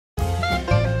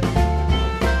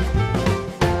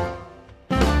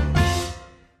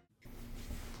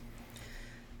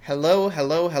Hello,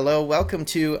 hello, hello. Welcome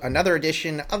to another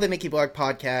edition of the Mickey Blog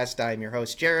Podcast. I'm your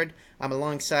host, Jared. I'm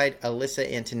alongside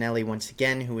Alyssa Antonelli once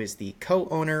again, who is the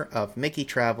co-owner of Mickey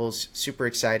Travels. Super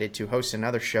excited to host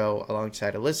another show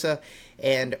alongside Alyssa.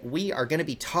 And we are going to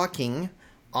be talking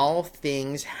all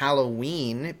things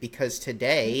Halloween because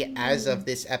today, as of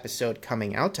this episode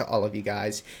coming out to all of you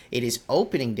guys, it is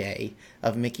opening day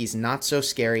of Mickey's Not So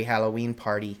Scary Halloween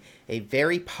Party, a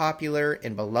very popular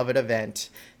and beloved event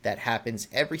that happens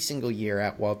every single year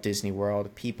at Walt Disney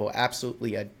World. People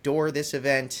absolutely adore this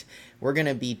event. We're going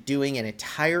to be doing an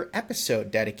entire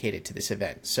episode dedicated to this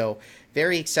event. So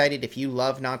very excited. If you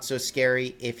love Not So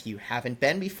Scary, if you haven't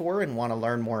been before and want to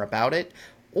learn more about it,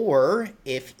 or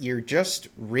if you're just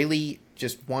really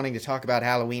just wanting to talk about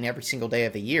Halloween every single day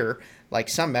of the year, like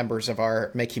some members of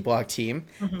our Mickey Blog team,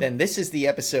 then this is the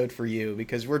episode for you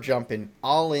because we're jumping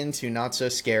all into Not So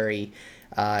Scary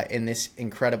in this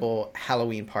incredible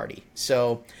Halloween party.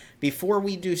 So before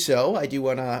we do so, I do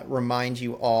want to remind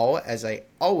you all, as I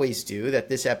always do, that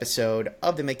this episode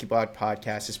of the Mickey Blog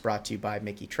Podcast is brought to you by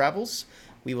Mickey Travels.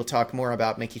 We will talk more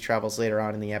about Mickey Travels later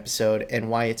on in the episode and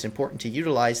why it's important to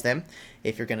utilize them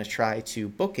if you're going to try to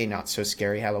book a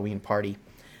not-so-scary Halloween party.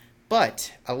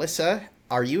 But, Alyssa,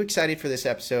 are you excited for this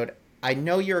episode? I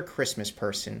know you're a Christmas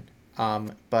person,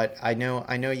 but I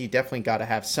know you definitely got to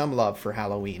have some love for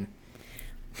Halloween.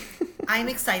 I'm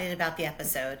excited about the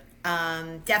episode.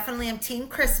 Definitely I'm Team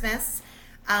Christmas,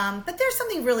 but there's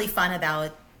something really fun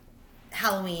about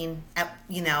Halloween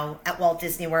at Walt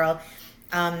Disney World.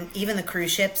 Even the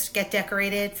cruise ships get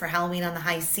decorated for Halloween on the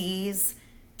high seas.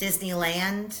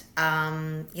 Disneyland,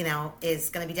 is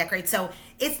going to be decorated. So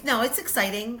it's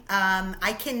exciting.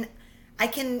 I can,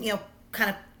 kind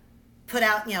of put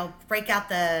out, break out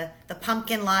the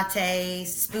pumpkin latte,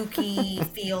 spooky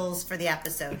feels for the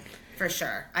episode for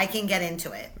sure. I can get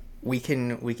into it. We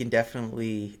can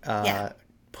definitely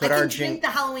put our drink the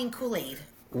Halloween Kool-Aid.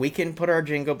 We can put our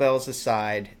jingle bells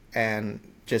aside and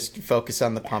just focus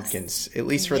on the pumpkins, at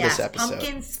least for this episode.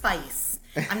 Pumpkin spice.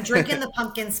 I'm drinking the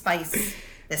pumpkin spice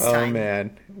this time. Oh,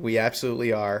 man. We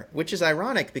absolutely are. Which is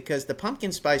ironic because the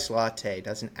pumpkin spice latte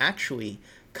doesn't actually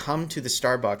come to the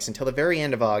Starbucks until the very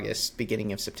end of August,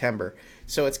 beginning of September.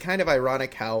 So it's kind of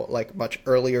ironic how, much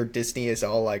earlier Disney is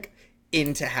all,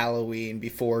 into Halloween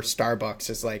before Starbucks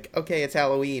is okay, it's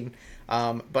Halloween.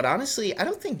 But honestly, I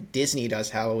don't think Disney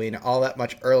does Halloween all that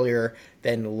much earlier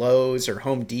than Lowe's or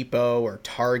Home Depot or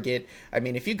Target. I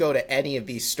mean, if you go to any of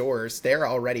these stores, they're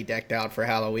already decked out for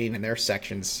Halloween in their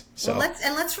sections. So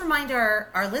let's remind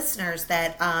our listeners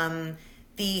that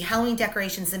the Halloween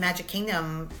decorations in Magic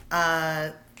Kingdom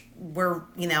were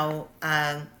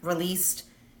released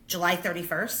July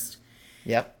 31st.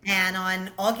 Yep. And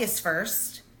on August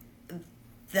 1st,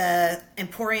 the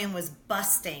Emporium was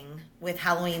busting with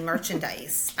Halloween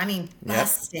merchandise. I mean,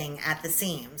 busting at the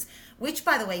seams. Which,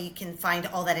 by the way, you can find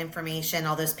all that information,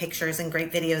 all those pictures and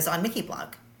great videos on Mickey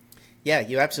Blog. Yeah,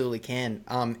 you absolutely can.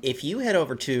 If you head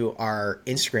over to our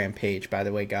Instagram page, by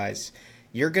the way, guys,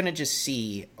 you're going to just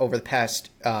see over the past,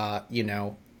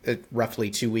 roughly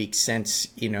 2 weeks since,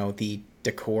 the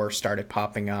decor started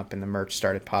popping up and the merch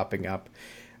started popping up,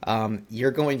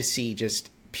 you're going to see just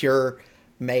pure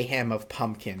mayhem of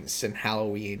pumpkins and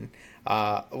Halloween.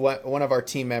 One of our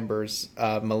team members,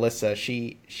 Melissa,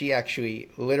 she actually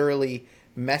literally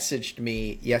messaged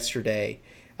me yesterday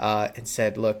and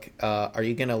said, look, are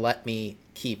you going to let me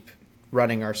keep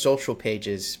running our social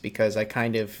pages because I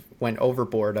kind of went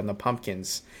overboard on the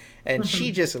pumpkins. And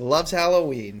she just loves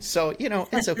Halloween. So,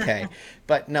 it's okay.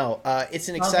 But no, it's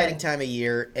an exciting time of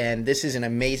year, and this is an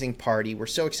amazing party. We're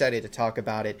so excited to talk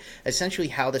about it. Essentially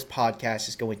how this podcast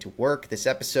is going to work, this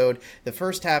episode. The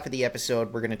first half of the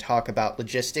episode, we're going to talk about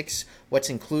logistics,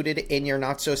 what's included in your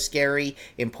Not So Scary,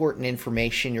 important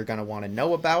information you're going to want to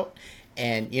know about,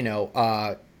 and,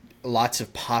 lots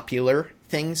of popular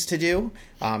things to do.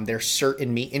 There's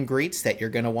certain meet and greets that you're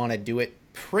going to want to do it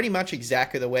pretty much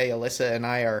exactly the way Alyssa and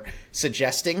I are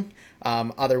suggesting.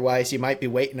 Otherwise, you might be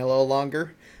waiting a little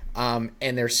longer. And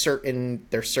there's certain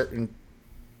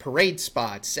parade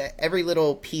spots. Every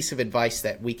little piece of advice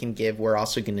that we can give, we're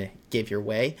also going to give your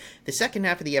way. The second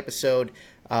half of the episode,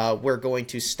 we're going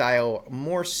to style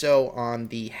more so on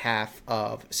the half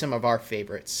of some of our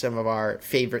favorites, some of our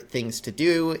favorite things to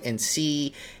do and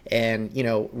see, and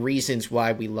reasons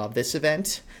why we love this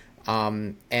event.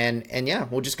 And yeah,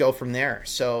 we'll just go from there.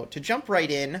 So to jump right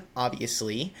in,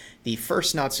 obviously, the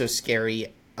first Not So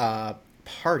Scary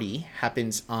party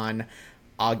happens on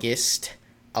August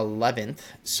 11th.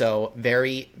 So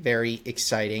very, very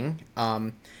exciting.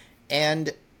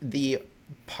 And the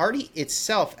party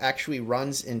itself actually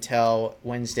runs until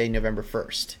Wednesday, November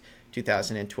 1st.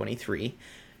 2023.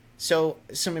 So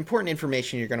some important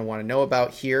information you're going to want to know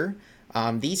about here.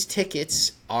 These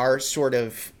tickets are sort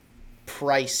of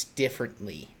priced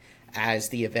differently as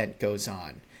the event goes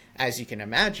on. As you can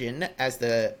imagine, as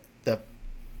the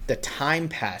time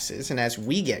passes and as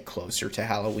we get closer to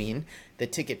Halloween, the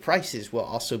ticket prices will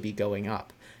also be going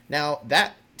up. Now,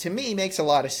 that to me makes a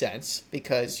lot of sense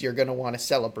because you're going to want to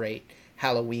celebrate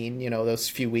Halloween, those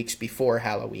few weeks before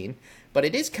Halloween. But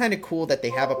it is kind of cool that they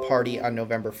have a party on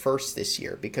November 1st this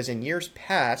year, because in years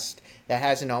past, that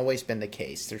hasn't always been the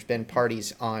case. There's been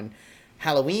parties on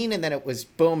Halloween, and then it was,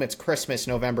 boom, it's Christmas,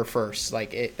 November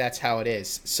 1st. That's how it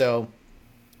is. So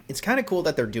it's kind of cool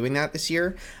that they're doing that this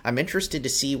year. I'm interested to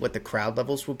see what the crowd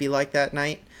levels will be like that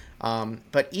night.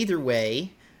 But either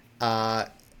way,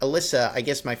 Alyssa, I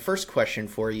guess my first question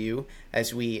for you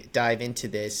as we dive into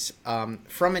this,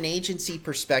 from an agency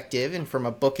perspective and from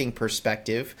a booking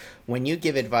perspective, when you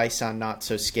give advice on Not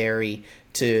So Scary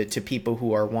to people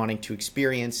who are wanting to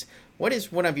experience, what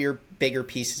is one of your bigger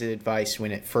pieces of advice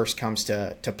when it first comes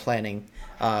to planning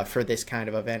for this kind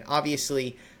of event?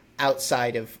 Obviously,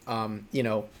 outside of,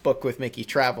 Book with Mickey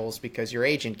Travels, because your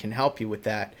agent can help you with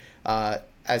that,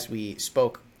 as we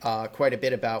spoke quite a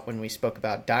bit about when we spoke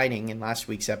about dining in last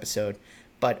week's episode.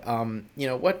 But,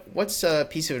 what's a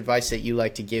piece of advice that you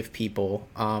like to give people?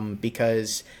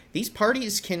 Because these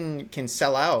parties can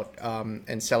sell out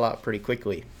and sell out pretty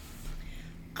quickly.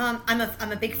 I'm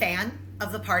a big fan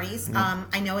of the parties. Mm-hmm.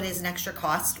 I know it is an extra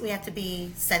cost. We have to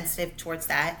be sensitive towards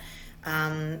that.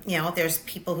 There's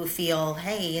people who feel,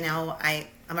 hey,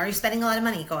 I'm already spending a lot of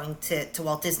money going to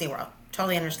Walt Disney World.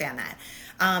 Totally understand that.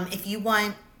 If you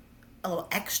want a little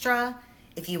extra,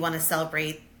 if you want to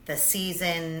celebrate the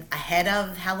season ahead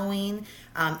of Halloween,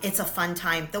 it's a fun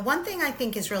time. The one thing I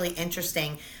think is really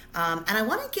interesting, and I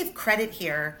want to give credit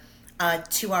here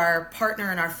to our partner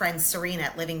and our friend Serena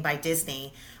at Living by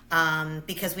Disney,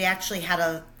 because we actually had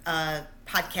a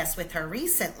podcast with her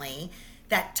recently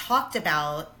that talked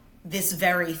about this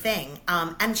very thing.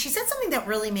 And she said something that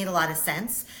really made a lot of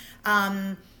sense.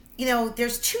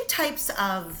 There's two types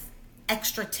of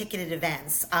extra ticketed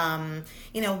events.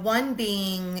 One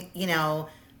being,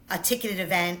 a ticketed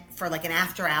event for like an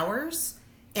after hours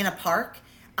in a park.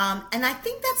 And I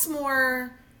think that's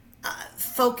more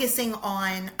focusing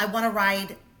on, I want to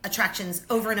ride attractions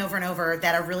over and over and over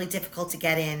that are really difficult to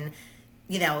get in,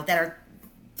 that are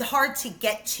hard to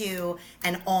get to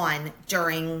and on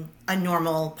during a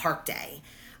normal park day.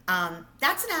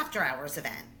 That's an after hours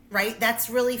event, right? That's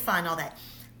really fun, all that.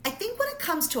 I think when it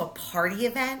comes to a party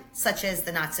event, such as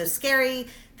the Not So Scary,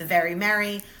 the Very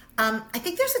Merry, I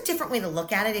think there's a different way to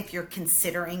look at it if you're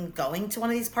considering going to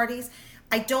one of these parties.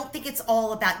 I don't think it's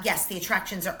all about, yes, the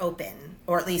attractions are open,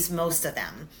 or at least most of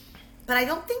them. But I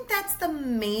don't think that's the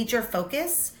major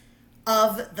focus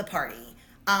of the party.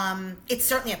 It's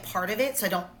certainly a part of it, so I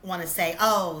don't want to say,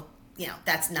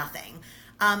 that's nothing.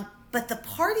 But the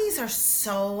parties are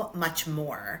so much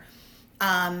more.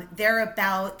 They're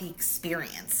about the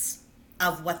experience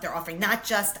of what they're offering. Not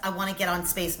just, I want to get on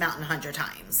Space Mountain 100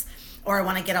 times, or I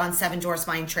want to get on Seven Dwarfs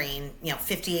Mine Train,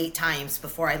 58 times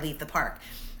before I leave the park.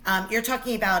 You're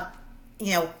talking about,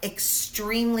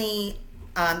 extremely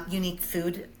unique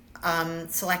food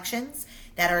selections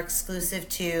that are exclusive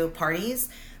to parties.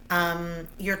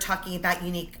 You're talking about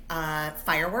unique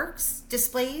fireworks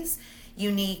displays,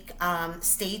 unique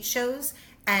stage shows,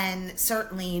 and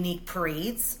certainly unique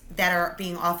parades that are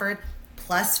being offered.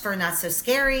 Plus, for Not So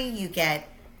Scary, you get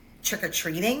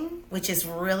trick-or-treating, which is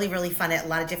really, really fun at a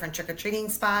lot of different trick-or-treating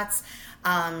spots.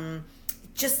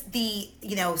 Just the,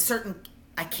 certain,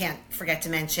 I can't forget to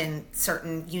mention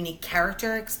certain unique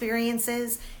character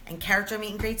experiences and character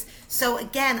meet and greets. So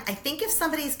again, I think if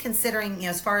somebody's considering,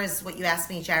 as far as what you asked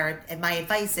me, Jared, and my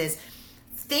advice is,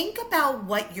 think about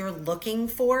what you're looking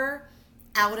for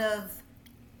out of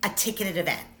a ticketed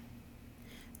event.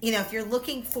 If you're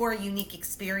looking for a unique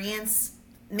experience,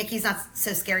 Mickey's Not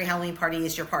So Scary Halloween Party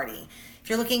is your party. If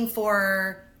you're looking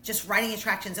for just riding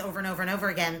attractions over and over and over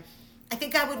again, I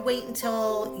think I would wait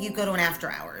until you go to an after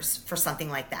hours for something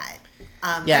like that.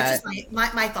 That's just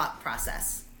my thought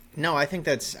process. No, I think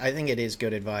it is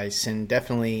good advice, and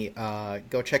definitely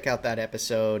go check out that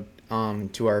episode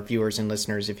to our viewers and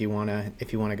listeners if you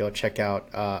wanna go check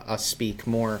out us speak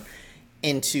more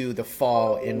into the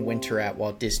fall and winter at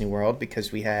Walt Disney World,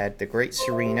 because we had the great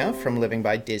Serena from Living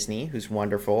by Disney, who's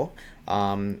wonderful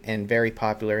and very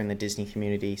popular in the Disney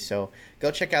community. So go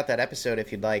check out that episode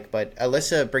if you'd like. But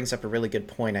Alyssa brings up a really good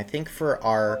point. I think for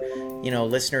our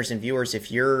listeners and viewers,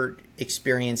 if you're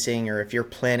experiencing or if you're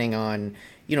planning on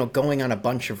going on a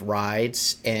bunch of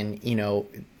rides and,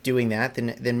 doing that,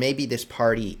 then maybe this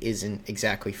party isn't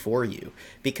exactly for you,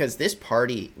 because this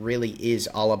party really is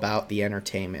all about the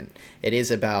entertainment. It is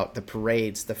about the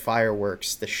parades, the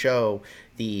fireworks, the show,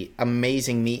 the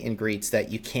amazing meet and greets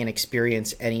that you can't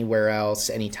experience anywhere else,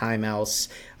 anytime else,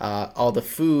 all the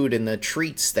food and the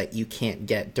treats that you can't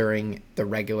get during the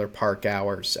regular park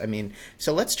hours. I mean,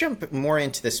 so let's jump more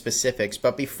into the specifics.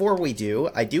 But before we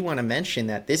do, I do want to mention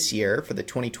that this year, for the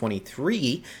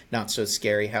 2023 Not So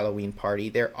Scary Halloween Party,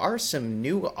 there are some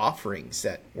new offerings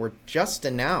that were just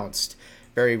announced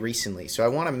very recently. So I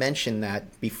want to mention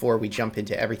that before we jump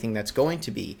into everything that's going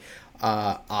to be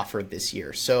offered this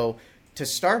year. So to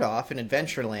start off, in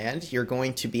Adventureland, you're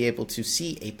going to be able to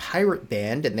see a pirate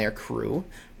band and their crew,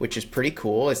 which is pretty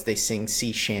cool, as they sing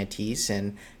sea shanties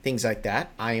and things like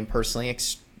that. I am personally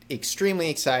extremely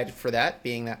excited for that,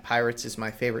 being that Pirates is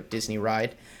my favorite Disney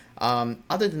ride.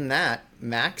 Other than that,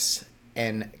 Max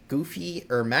Goof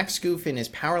and his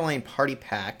Powerline Party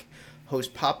Pack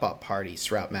host pop-up parties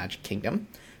throughout Magic Kingdom.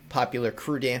 Popular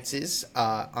crew dances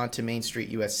onto Main Street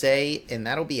USA, and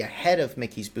that'll be ahead of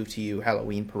Mickey's Boo to You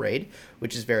Halloween Parade,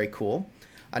 which is very cool.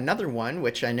 Another one,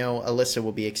 which I know Alyssa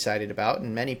will be excited about,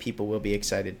 and many people will be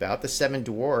excited about, the Seven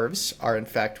Dwarves are in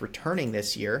fact returning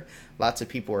this year. Lots of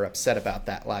people were upset about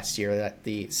that last year, that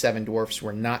the Seven Dwarfs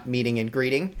were not meeting and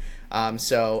greeting.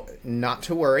 So not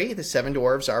to worry, the Seven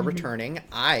Dwarves are returning.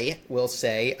 I will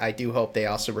say I do hope they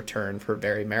also return for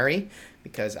Very Merry,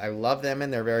 because I love them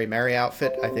in their Very Merry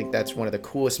outfit. I think that's one of the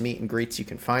coolest meet and greets you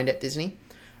can find at Disney.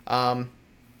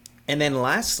 And then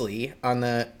lastly, in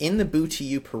the Boo to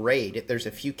You parade, there's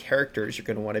a few characters you're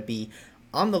going to want to be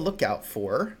on the lookout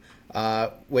for,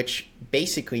 which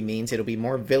basically means it'll be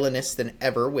more villainous than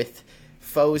ever, with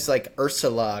foes like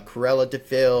Ursula, Cruella de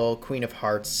Vil, Queen of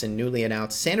Hearts, and newly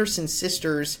announced Sanderson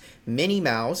sisters, Minnie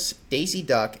Mouse, Daisy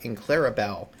Duck, and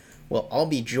Clarabelle will all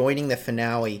be joining the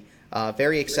finale.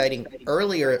 Very exciting.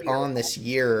 Earlier on this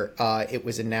year, it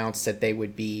was announced that they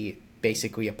would be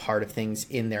basically a part of things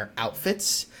in their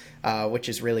outfits, which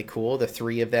is really cool. The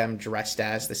three of them dressed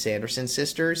as the Sanderson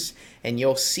sisters, and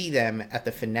you'll see them at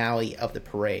the finale of the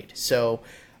parade. So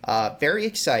very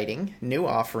exciting. New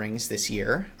offerings this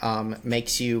year.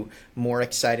 Makes you more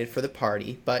excited for the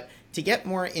party. But to get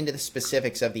more into the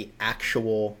specifics of the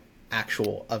actual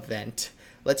event,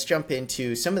 let's jump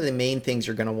into some of the main things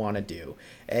you're going to want to do.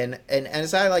 And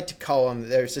as I like to call them,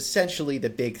 there's essentially the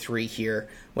big three here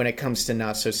when it comes to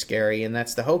Not So Scary, and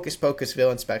that's the Hocus Pocus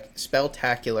Villain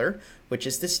Spectacular, which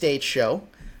is the stage show.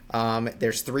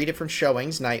 There's 3 different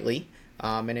showings nightly.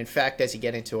 And in fact, as you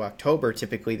get into October,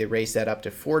 typically they raise that up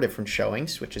to 4 different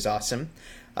showings, which is awesome.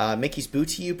 Mickey's Boo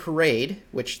to You Parade,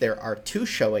 which there are 2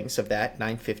 showings of that,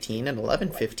 9:15 and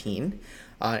 11:15.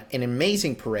 An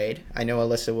amazing parade. I know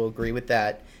Alyssa will agree with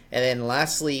that. And then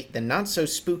lastly, the Not So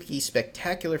Spooky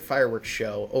Spectacular Fireworks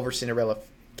Show over Cinderella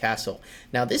Castle.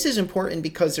 Now, this is important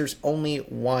because there's only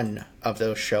 1 of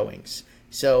those showings.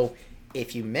 So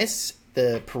if you miss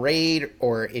the parade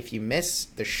or if you miss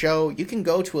the show, you can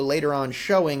go to a later on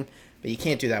showing, but you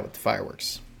can't do that with the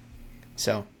fireworks.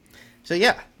 So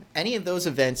yeah, any of those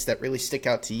events that really stick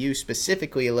out to you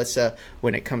specifically, Alyssa,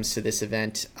 when it comes to this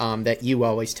event, that you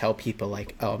always tell people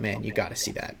like, oh man, you got to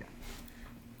see that?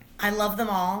 I love them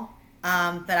all,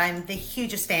 but I'm the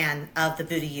hugest fan of the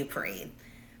Boo to You parade.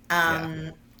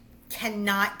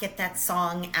 Cannot get that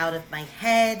song out of my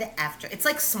head after. It's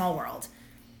like Small World.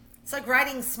 It's like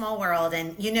riding Small World,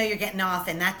 and you know you're getting off,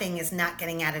 and that thing is not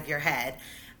getting out of your head.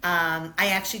 I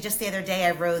actually, just the other day,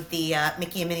 I rode the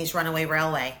Mickey and Minnie's Runaway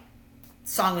Railway.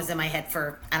 Song was in my head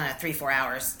for, 3-4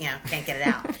 hours. Can't get it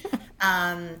out.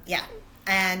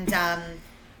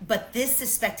 But this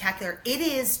is spectacular. It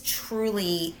is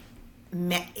truly,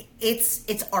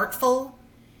 it's artful.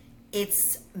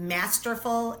 It's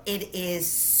masterful. It is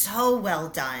so well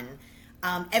done.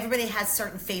 Everybody has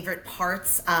certain favorite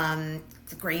parts.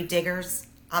 The Gravediggers,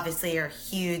 obviously, are a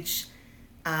huge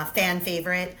fan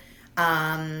favorite.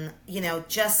 I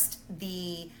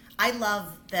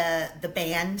love the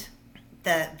band.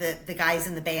 The guys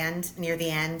in the band near the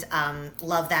end,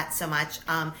 love that so much.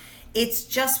 It's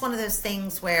just one of those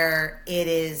things where it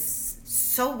is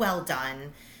so well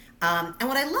done. And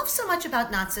what I love so much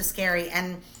about Not So Scary,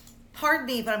 and pardon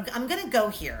me, but I'm going to go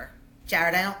here,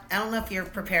 Jared. I don't know if you're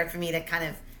prepared for me to kind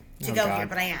of go here,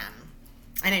 but I am.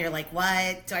 I know you're like,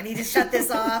 what? Do I need to shut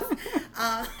this off?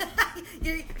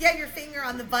 You have your finger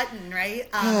on the button, right?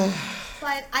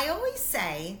 But I always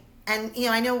say, and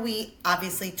I know we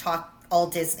obviously talk all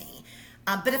Disney,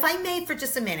 but if I may for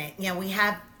just a minute, we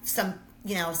have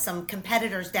some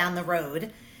competitors down the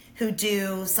road who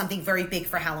do something very big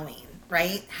for Halloween.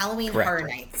 right? Halloween Correct. Horror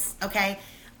Nights, okay?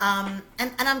 And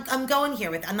I'm going here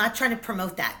with, I'm not trying to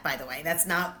promote that, by the way. That's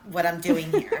not what I'm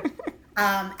doing here.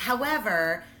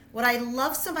 However, what I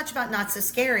love so much about Not So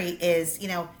Scary is,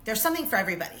 there's something for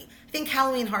everybody. I think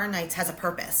Halloween Horror Nights has a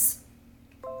purpose.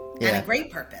 Yeah. And a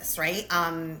great purpose, right?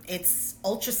 It's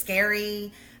ultra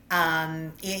scary.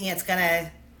 It's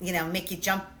gonna, make you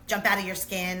jump out of your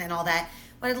skin and all that.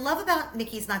 What I love about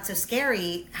Mickey's Not So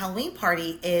Scary Halloween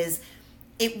Party is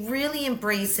it really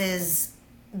embraces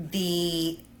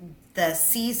the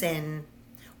season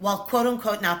while quote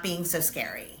unquote not being so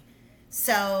scary.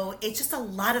 So it's just a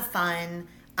lot of fun.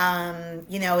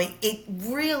 It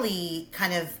really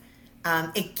kind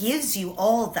of it gives you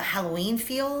all the Halloween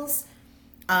feels.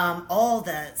 All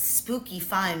the spooky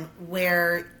fun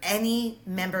where any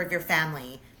member of your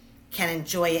family can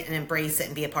enjoy it and embrace it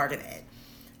and be a part of it.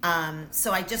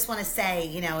 So I just want to say,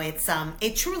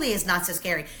 it truly is not so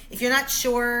scary. If you're not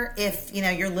sure if,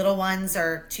 your little ones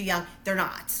are too young, they're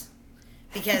not.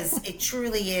 Because it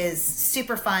truly is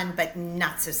super fun, but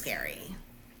not so scary.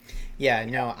 Yeah,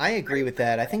 no, I agree with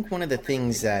that. I think one of the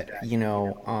things that,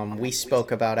 we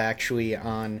spoke about actually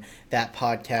on that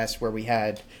podcast where we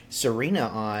had Serena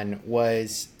on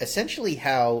was essentially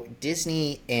how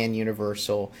Disney and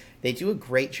Universal, they do a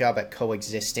great job at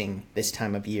coexisting this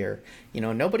time of year.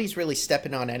 Nobody's really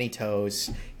stepping on any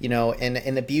toes,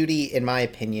 and the beauty, in my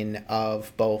opinion,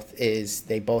 of both is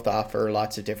they both offer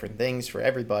lots of different things for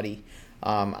everybody.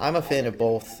 I'm a fan of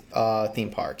both theme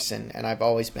parks, and I've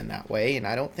always been that way, and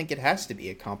I don't think it has to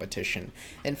be a competition.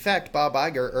 In fact, Bob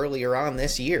Iger earlier on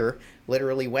this year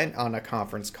literally went on a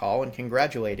conference call and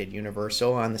congratulated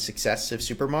Universal on the success of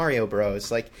Super Mario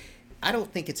Bros. I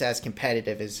don't think it's as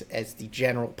competitive as the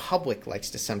general public likes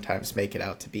to sometimes make it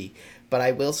out to be. But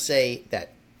I will say that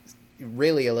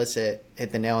really Alyssa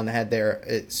hit the nail on the head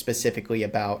there, specifically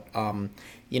about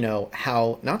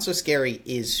how Not So Scary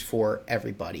is for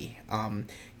everybody.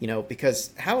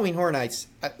 Because Halloween Horror Nights,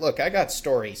 look, I got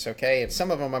stories, okay? And some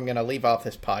of them I'm going to leave off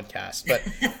this podcast, but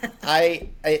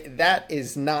that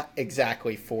is not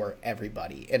exactly for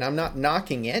everybody. And I'm not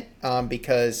knocking it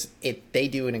because they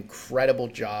do an incredible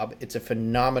job. It's a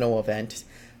phenomenal event.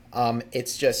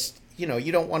 It's just,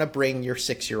 you don't want to bring your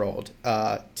 6-year-old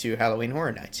to Halloween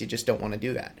Horror Nights. You just don't want to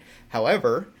do that.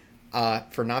 However,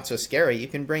 for Not So Scary, you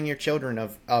can bring your children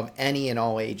of any and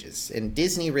all ages. And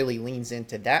Disney really leans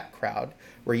into that crowd,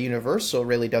 where Universal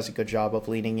really does a good job of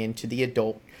leaning into the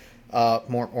adult,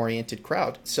 more oriented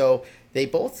crowd. So they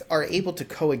both are able to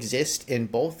coexist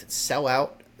and both sell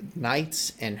out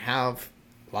nights and have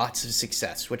lots of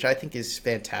success, which I think is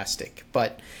fantastic.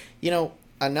 But,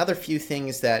 another few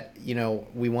things that,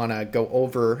 we want to go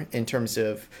over in terms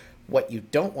of what you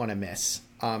don't want to miss.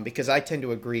 Because I tend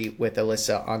to agree with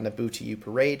Alyssa on the Boo to You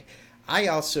parade. I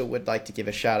also would like to give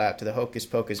a shout out to the Hocus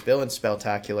Pocus Villain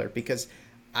Spectacular, because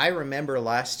I remember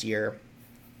last year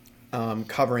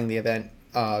covering the event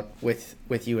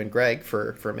with you and Greg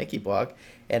for Mickey Blog,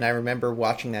 and I remember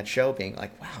watching that show being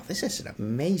like, wow, this is an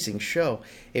amazing show.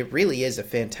 It really is a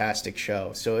fantastic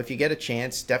show. So if you get a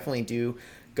chance, definitely do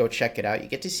go check it out. You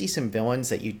get to see some villains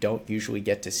that you don't usually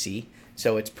get to see,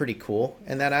 so it's pretty cool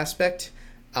in that aspect.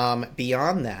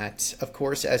 Beyond that, of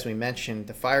course, as we mentioned,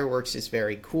 the fireworks is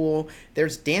very cool.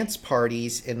 There's dance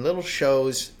parties and little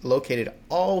shows located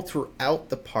all throughout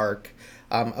the park.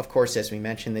 Of course, as we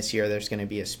mentioned this year, there's going to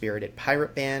be a Spirited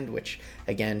Pirate Band, which,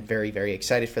 again, very, very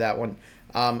excited for that one.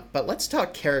 But let's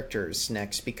talk characters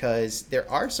next, because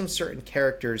there are some certain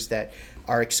characters that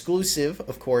are exclusive,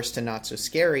 of course, to Not So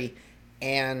Scary,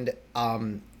 and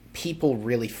people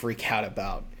really freak out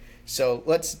about. So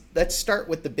let's start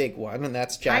with the big one, and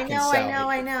that's Jack and Sally.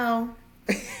 I know.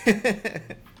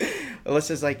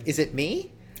 Alyssa's like, is it me?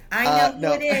 I know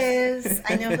who it is.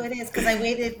 I know who it is because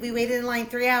we waited in line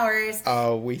 3 hours.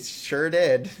 Oh, we sure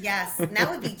did. Yes, and that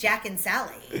would be Jack and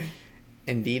Sally.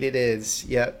 Indeed it is,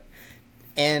 yep.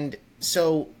 And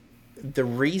so the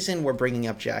reason we're bringing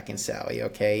up Jack and Sally,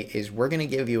 okay, is we're going to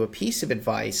give you a piece of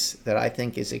advice that I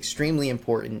think is extremely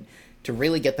important to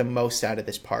really get the most out of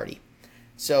this party.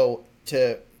 So,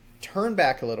 to turn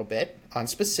back a little bit on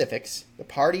specifics, the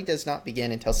party does not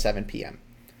begin until 7 p.m.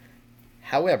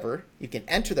 However, you can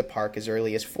enter the park as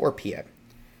early as 4 p.m.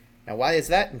 Now, why is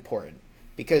that important?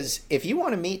 Because if you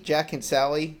want to meet Jack and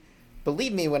Sally,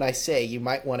 believe me when I say you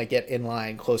might want to get in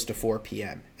line close to 4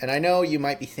 p.m. And I know you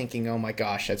might be thinking, oh my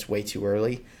gosh, that's way too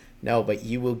early. No, but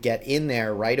you will get in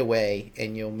there right away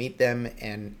and you'll meet them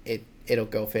and it'll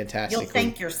go fantastically. You'll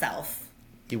thank yourself.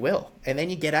 You will. And then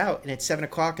you get out and it's 7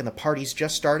 o'clock and the party's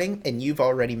just starting and you've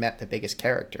already met the biggest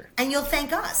character. And you'll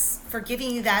thank us for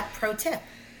giving you that pro tip.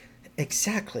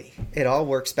 Exactly. It all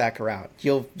works back around.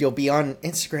 You'll be on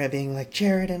Instagram being like,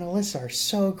 Jared and Alyssa are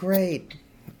so great.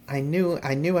 I knew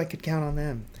I could count on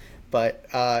them. But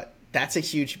that's a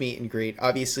huge meet and greet.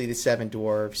 Obviously, the Seven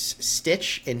Dwarves,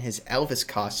 Stitch in his Elvis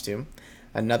costume,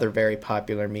 another very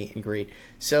popular meet and greet.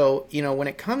 So, when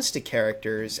it comes to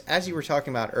characters, as you were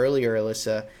talking about earlier,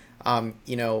 Alyssa,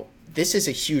 this is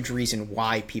a huge reason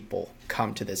why people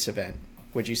come to this event.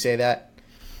 Would you say that?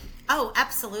 Oh,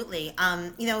 absolutely.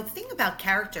 The thing about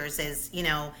characters is,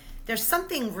 there's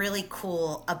something really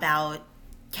cool about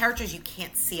characters you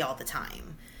can't see all the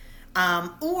time.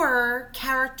 Or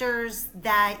characters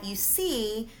that you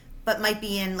see but might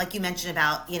be in, like you mentioned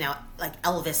about, like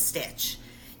Elvis Stitch,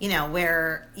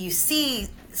 where you see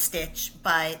Stitch,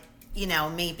 but,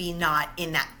 maybe not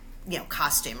in that,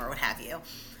 costume or what have you.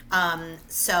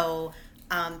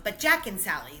 But Jack and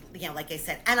Sally, like I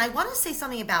said, and I want to say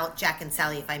something about Jack and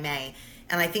Sally, if I may,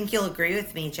 and I think you'll agree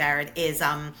with me, Jared, is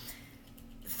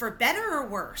for better or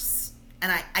worse,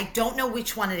 and I don't know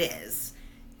which one it is,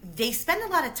 they spend a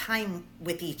lot of time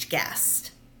with each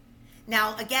guest.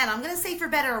 Now, again, I'm going to say for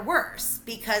better or worse,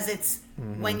 because it's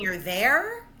when you're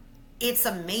there, it's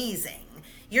amazing.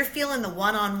 You're feeling the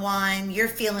one-on-one, you're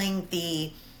feeling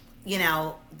the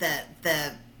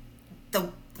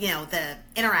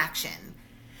interaction.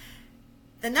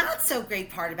 The not so great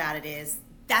part about it is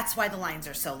that's why the lines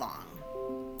are so long.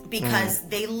 Because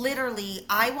they literally,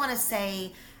 I want to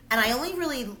say, and I only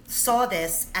really saw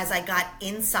this as I got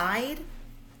inside,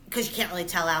 because you can't really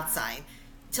tell outside,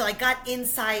 till I got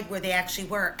inside where they actually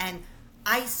were, and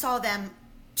I saw them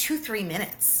 2-3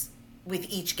 minutes with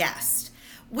each guest,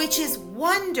 which is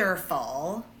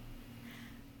wonderful,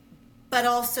 but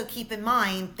also keep in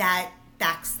mind that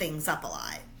backs things up a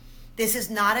lot. This is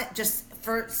not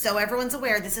so everyone's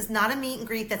aware, this is not a meet and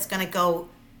greet that's going to go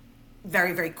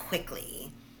very, very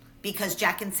quickly, because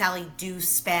Jack and Sally do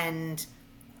spend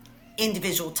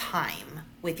individual time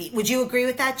with each. Would you agree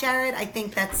with that, Jared? I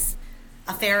think that's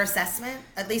a fair assessment.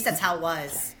 At least that's how it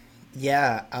was.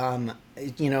 Yeah.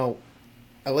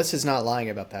 Alyssa's not lying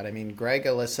about that. I mean, Greg,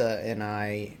 Alyssa, and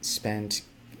I spent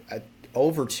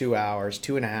over 2 hours,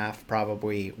 2.5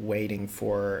 probably, waiting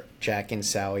for Jack and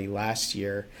Sally last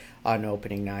year on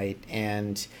opening night.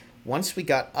 And once we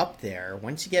got up there,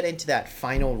 once you get into that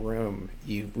final room,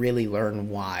 you really learn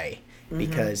why.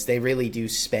 Because they really do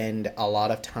spend a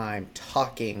lot of time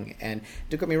talking. And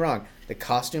don't get me wrong, the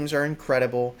costumes are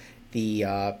incredible. The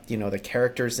the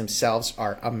characters themselves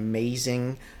are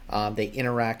amazing. They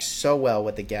interact so well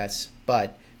with the guests.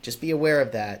 But just be aware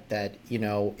of that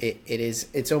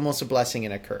it's almost a blessing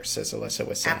and a curse, as Alyssa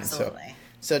was saying. Absolutely.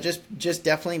 So just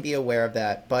definitely be aware of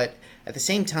that. But at the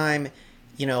same time,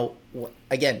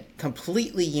 again,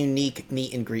 completely unique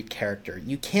meet and greet character.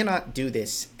 You cannot do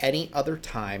this any other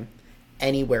time,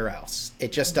 anywhere else.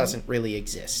 It just doesn't really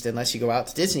exist unless you go out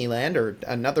to Disneyland or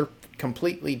another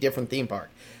completely different theme park.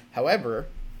 However,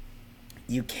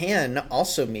 you can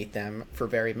also meet them for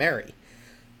Very Merry.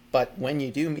 But when you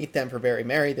do meet them for Very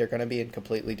Merry, they're going to be in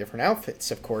completely different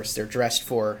outfits. Of course, they're dressed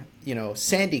for,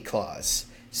 Sandy Claus.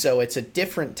 So it's a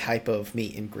different type of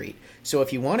meet and greet. So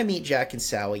if you want to meet Jack and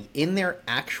Sally in their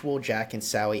actual Jack and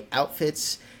Sally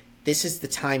outfits, this is the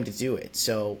time to do it.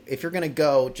 So if you're going to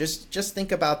go, just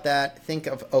think about that. Think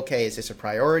of, okay, is this a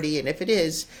priority? And if it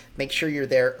is, make sure you're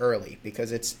there early,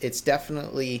 because it's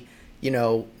definitely,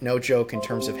 no joke in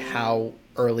terms of how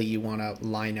early you want to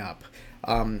line up.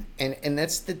 And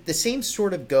that's the same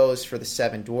sort of goes for the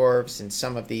Seven Dwarves and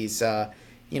some of these,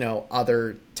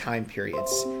 other time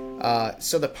periods.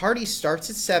 So the party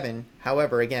starts at 7.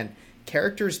 However, again,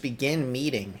 characters begin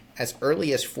meeting as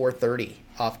early as 4:30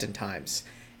 oftentimes,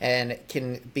 and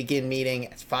can begin meeting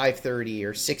at 5:30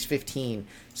 or 6:15.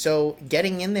 So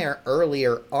getting in there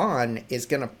earlier on is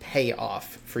going to pay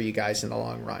off for you guys in the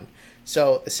long run.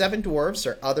 So the Seven Dwarves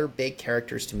are other big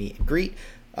characters to meet and greet.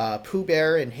 Pooh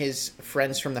Bear and his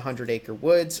friends from the 100 Acre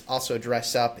Woods also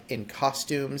dress up in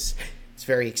costumes. It's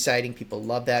very exciting. People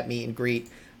love that meet and greet.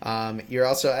 You're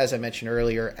also, as I mentioned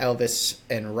earlier, Elvis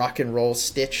and Rock and Roll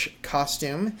Stitch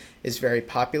costume is very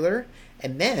popular.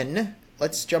 And then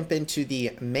let's jump into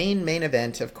the main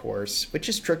event, of course, which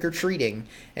is trick-or-treating.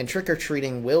 And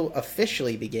trick-or-treating will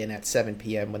officially begin at 7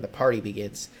 p.m. when the party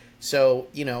begins. So,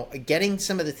 getting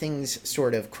some of the things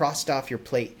sort of crossed off your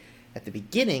plate at the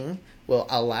beginning will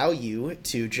allow you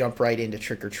to jump right into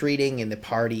trick-or-treating and the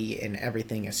party and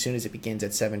everything as soon as it begins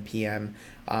at 7 p.m.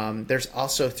 There's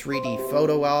also 3D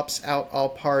photo ops out all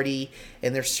party,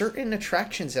 and there's certain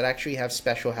attractions that actually have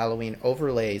special Halloween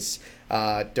overlays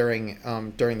during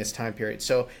this time period.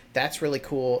 So that's really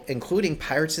cool, including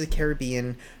Pirates of the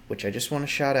Caribbean, which I just want to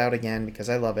shout out again because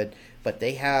I love it. But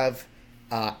they have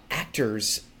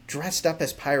actors dressed up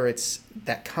as pirates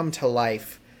that come to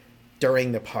life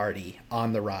during the party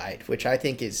on the ride, which I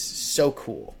think is so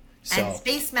cool. So, and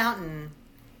Space Mountain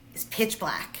is pitch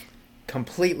black.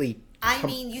 Completely. I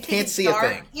mean, you think can't it's see dark. a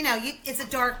thing. You know, it's a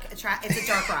dark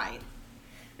ride.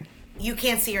 You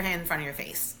can't see your hand in front of your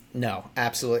face. No,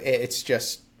 absolutely. It's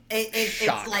just it's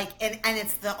like, and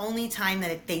it's the only time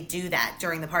that they do that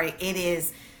during the party. It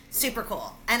is super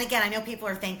cool. And again, I know people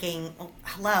are thinking, oh,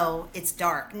 hello, it's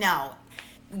dark. No,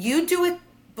 you do it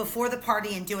before the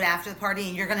party and do it after the party,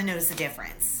 and you're going to notice a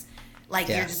difference. Like,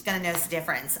 you're just going to notice a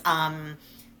difference.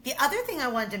 The other thing I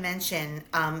wanted to mention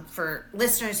for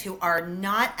listeners who are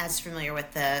not as familiar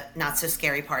with the Not So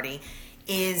Scary Party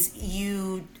is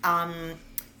the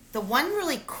one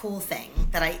really cool thing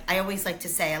that I always like to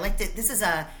say, this is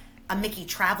a Mickey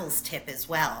Travels tip as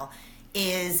well,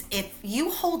 is if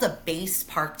you hold a base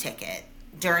park ticket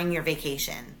during your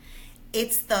vacation,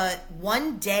 it's the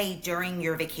one day during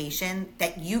your vacation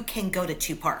that you can go to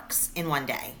 2 parks in one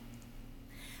day.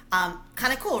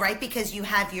 Kind of cool, right? Because you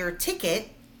have your ticket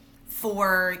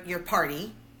for your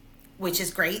party, which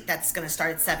is great. That's going to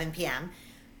start at 7 p.m.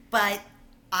 But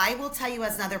I will tell you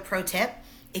as another pro tip,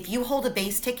 if you hold a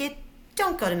base ticket,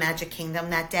 don't go to Magic Kingdom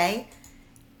that day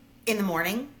in the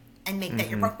morning and make that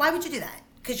your park. Why would you do that?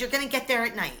 Because you're going to get there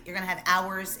at night. You're going to have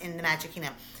hours in the Magic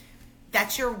Kingdom.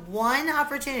 That's your one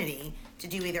opportunity to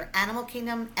do either Animal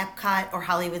Kingdom, Epcot, or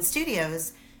Hollywood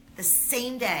Studios the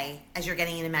same day as you're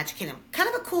getting into Magic Kingdom. Kind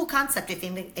of a cool concept if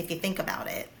you think about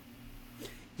it.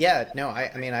 Yeah, no,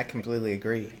 I mean, I completely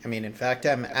agree. I mean, in fact,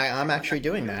 I'm actually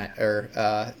doing that. Or,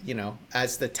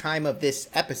 as the time of this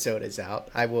episode is out,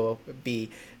 I will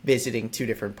be visiting 2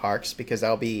 different parks because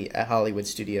I'll be at Hollywood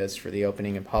Studios for the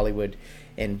opening of Hollywood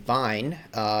and Vine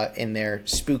in their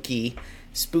spooky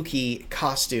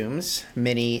costumes,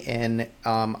 Minnie and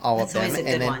all That's of them. Always a good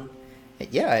and then, one.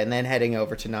 Yeah, and then heading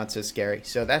over to Not So Scary.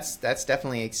 So that's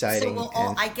definitely exciting. So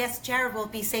I guess, Jared, will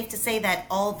it be safe to say that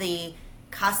all the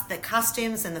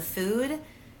costumes and the food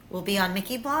will be on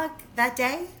Mickey Blog that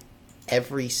day?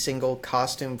 Every single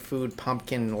costume, food,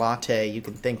 pumpkin, latte you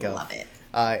can think of. Love it.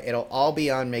 It'll all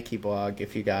be on Mickey Blog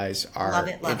if you guys are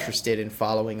interested in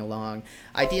following along.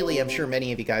 Ideally, I'm sure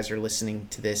many of you guys are listening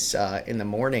to this in the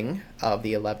morning of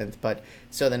the 11th, but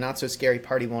so the Not So Scary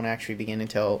Party won't actually begin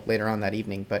until later on that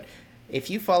evening. But if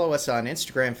you follow us on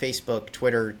Instagram, Facebook,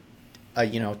 Twitter,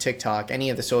 TikTok, any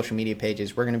of the social media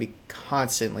pages, we're going to be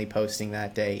constantly posting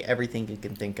that day, everything you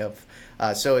can think of.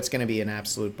 So it's going to be an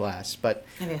absolute blast. But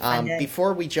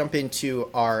before we jump into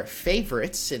our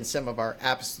favorites and some of our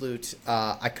absolute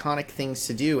iconic things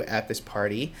to do at this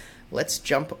party, let's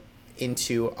jump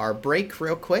into our break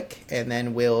real quick, and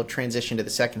then we'll transition to the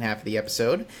second half of the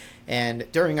episode.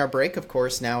 And during our break, of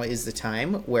course, now is the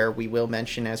time where we will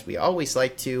mention, as we always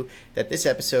like to, that this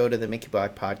episode of the Mickey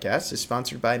Blog Podcast is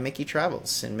sponsored by Mickey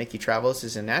Travels. And Mickey Travels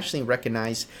is a nationally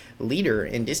recognized leader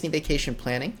in Disney vacation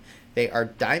planning. They are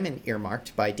diamond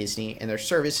earmarked by Disney, and their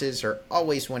services are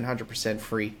always 100%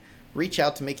 free. Reach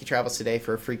out to Mickey Travels today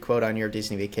for a free quote on your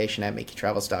Disney vacation at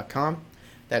MickeyTravels.com.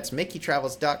 That's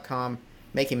MickeyTravels.com,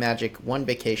 making magic one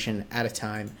vacation at a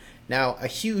time. Now, a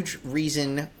huge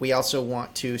reason we also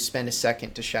want to spend a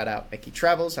second to shout out Mickey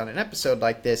Travels on an episode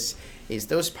like this is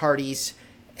those parties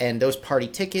and those party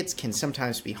tickets can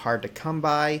sometimes be hard to come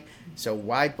by. So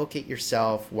why book it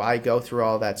yourself? Why go through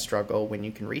all that struggle when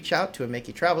you can reach out to a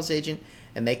Mickey Travels agent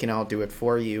and they can all do it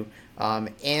for you?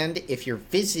 And if you're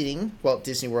visiting Walt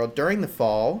Disney World during the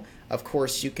fall, of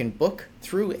course, you can book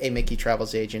through a Mickey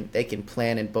Travels agent. They can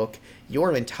plan and book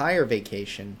your entire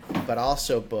vacation, but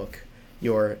also book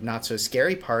your Not So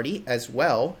Scary Party as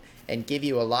well, and give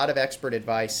you a lot of expert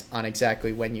advice on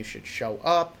exactly when you should show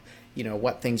up,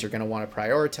 what things you're going to want to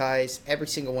prioritize. Every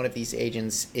single one of these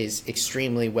agents is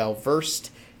extremely well versed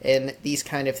in these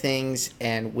kind of things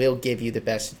and will give you the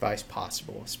best advice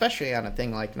possible, especially on a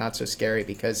thing like Not So Scary,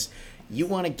 because you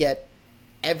want to get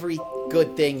every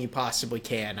good thing you possibly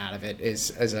can out of it,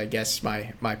 is I guess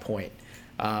my point.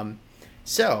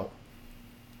 So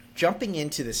jumping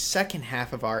into the second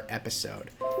half of our episode,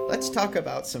 let's talk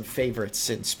about some favorites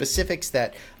and specifics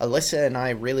that Alyssa and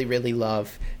I really, really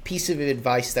love, piece of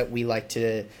advice that we like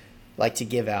to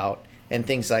give out, and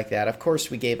things like that. Of course,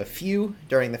 we gave a few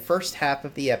during the first half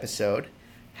of the episode,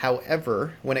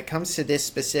 However, when it comes to this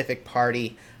specific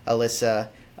party, Alyssa,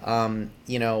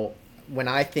 you know, when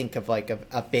I think of like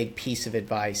a big piece of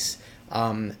advice,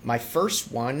 my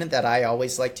first one that I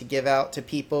always like to give out to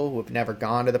people who have never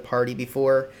gone to the party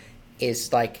before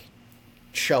is like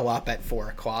show up at 4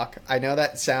 o'clock. I know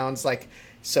that sounds like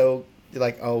so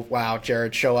like, oh wow,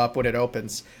 Jared, show up when it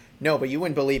opens. No, but you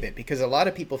wouldn't believe it because a lot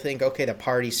of people think, okay, the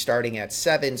party's starting at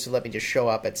 7, so let me just show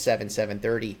up at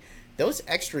 7:30. Those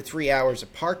extra 3 hours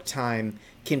of park time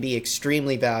can be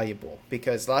extremely valuable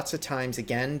because lots of times,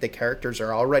 again, the characters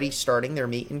are already starting their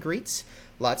meet and greets.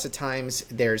 Lots of times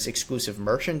there's exclusive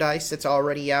merchandise that's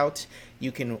already out.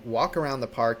 You can walk around the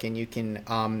park and you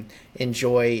can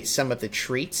enjoy some of the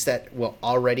treats that will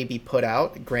already be put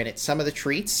out. Granted, some of the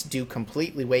treats do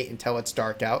completely wait until it's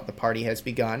dark out. The party has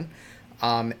begun.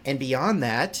 And beyond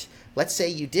that, let's say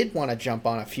you did want to jump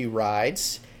on a few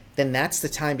rides, then that's the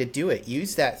time to do it.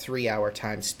 Use that 3 hour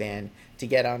time span to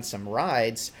get on some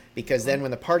rides because then when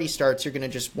the party starts, you're going to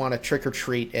just want to trick or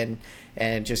treat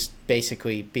and just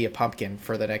basically be a pumpkin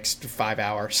for the next 5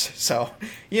 hours. So,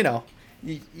 you know,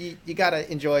 you got to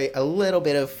enjoy a little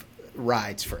bit of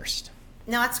rides first.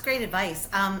 No, that's great advice.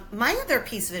 My other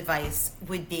piece of advice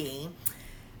would be,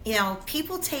 you know,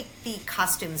 people take the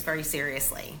costumes very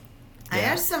seriously. I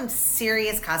have some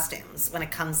serious costumes when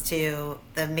it comes to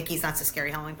the Mickey's Not So Scary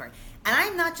Halloween Party. And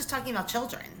I'm not just talking about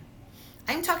children.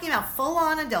 I'm talking about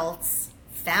full-on adults,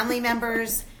 family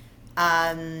members,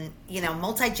 you know,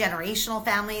 multi-generational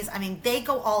families. I mean, they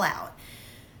go all out.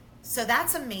 So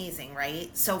that's amazing, right?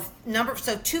 So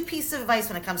 2 pieces of advice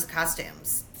when it comes to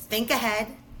costumes. Think ahead,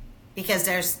 because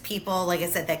there's people, like I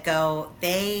said, that go,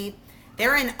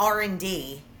 they're in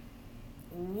R&D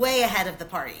way ahead of the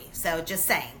party. So just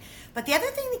saying. But the other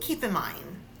thing to keep in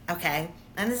mind, okay,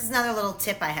 and this is another little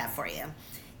tip I have for you,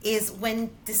 is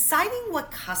when deciding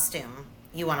what costume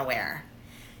you want to wear,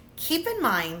 keep in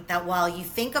mind that while you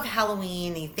think of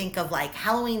Halloween, you think of like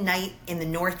Halloween night in the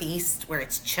Northeast where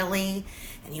it's chilly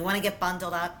and you want to get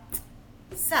bundled up.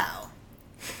 So,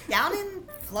 down in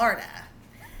Florida,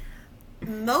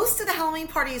 most of the Halloween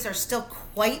parties are still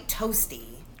quite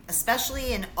toasty,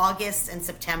 especially in August and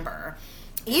September,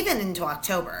 even into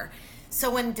October. So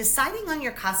when deciding on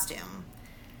your costume,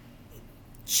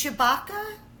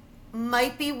 Chewbacca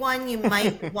might be one you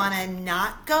might want to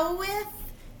not go with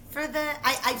for the...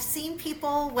 I've seen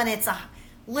people when it's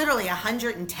literally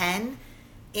 110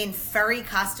 in furry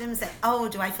costumes that, oh,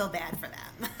 do I feel bad for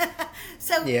them?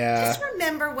 So just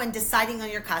remember when deciding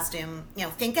on your costume, you know,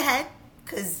 think ahead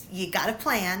because you got to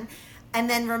plan. And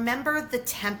then remember the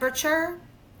temperature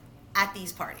at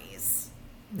these parties.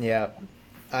 Yeah.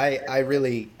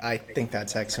 I think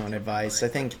that's excellent advice. I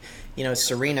think, you know,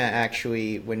 Serena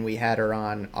actually, when we had her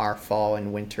on our fall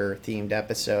and winter themed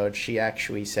episode, she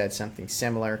actually said something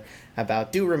similar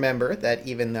about, do remember that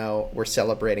even though we're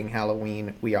celebrating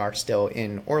Halloween, we are still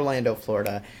in Orlando,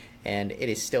 Florida, and it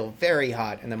is still very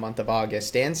hot in the month of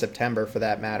August and September for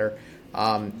that matter.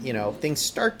 You know, things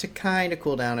start to kind of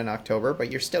cool down in October, but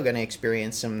you're still going to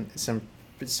experience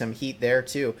some heat there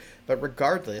too. But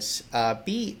regardless,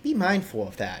 be mindful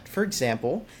of that. For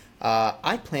example,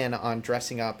 I plan on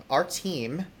dressing up our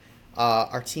team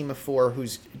of 4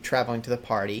 who's traveling to the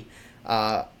party.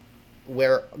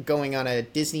 We're going on a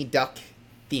Disney Duck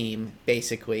theme,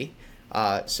 basically.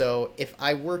 So if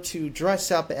I were to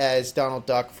dress up as Donald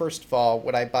Duck, first of all,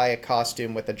 would I buy a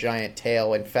costume with a giant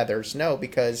tail and feathers? No,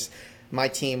 because my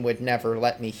team would never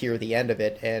let me hear the end of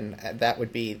it, and that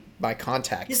would be my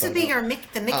contact. This would be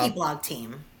the Mickey blog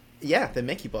team. Yeah, the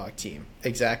Mickey blog team.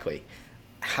 Exactly.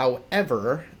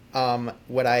 However,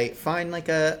 would I find like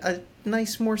a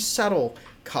nice, more subtle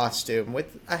costume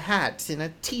with a hat and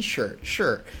a t-shirt?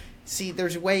 Sure. See,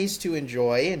 there's ways to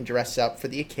enjoy and dress up for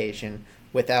the occasion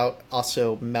without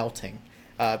also melting.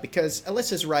 Because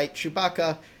Alyssa's right,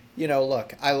 Chewbacca, you know,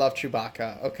 look, I love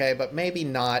Chewbacca, okay, but maybe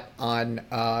not on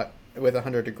with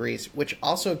 100 degrees, which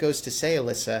also goes to say,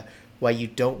 Alyssa, why you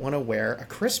don't want to wear a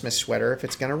Christmas sweater if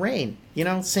it's going to rain. You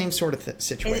know, same sort of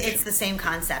situation. It's the same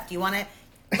concept. You want to,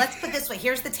 let's put it this way,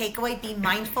 here's the takeaway, be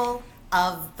mindful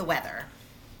of the weather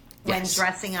when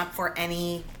dressing up for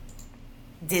any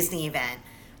Disney event.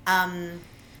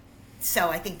 So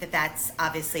I think that's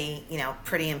obviously, you know,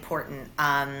 pretty important,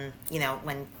 you know,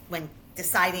 when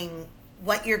deciding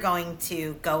what you're going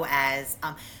to go as.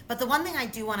 But the one thing I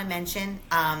do want to mention,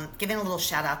 giving a little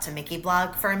shout out to Mickey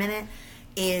Blog for a minute,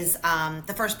 is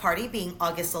the first party being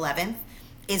August 11th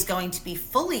is going to be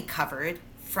fully covered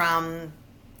from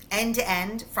end to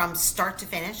end, from start to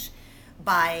finish,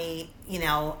 by, you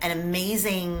know, an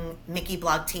amazing Mickey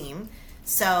Blog team.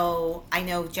 So I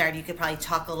know, Jared, you could probably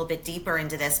talk a little bit deeper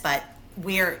into this, but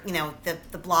we're,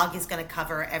 the blog is going to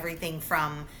cover everything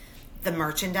from the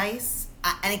merchandise.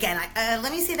 And again,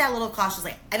 let me say that a little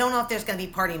cautiously. I don't know if there's going to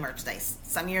be party merchandise.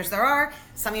 Some years there are,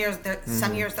 some years there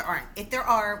aren't. If there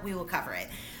are, we will cover it.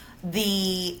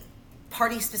 The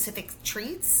party-specific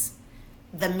treats,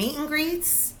 the meet and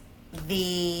greets,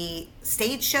 the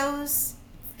stage shows,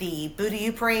 the Boo to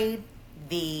You parade,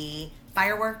 the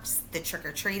fireworks, the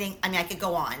trick-or-treating. I mean, I could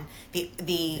go on.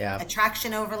 The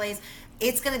attraction overlays.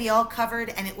 It's going to be all covered,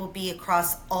 and it will be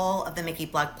across all of the Mickey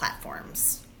Blog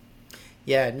platforms.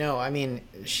 Yeah, no, I mean,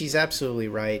 she's absolutely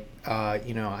right.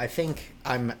 I think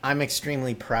I'm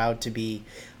extremely proud to be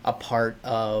a part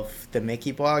of the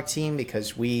Mickey Blog team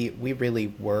because we really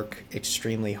work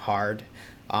extremely hard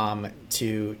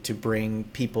to bring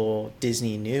people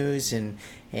Disney news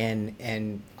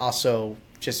and also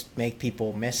just make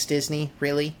people miss Disney,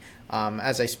 really.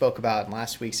 As I spoke about in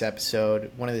last week's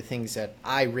episode, one of the things that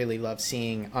I really love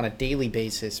seeing on a daily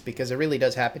basis, because it really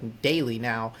does happen daily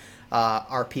now,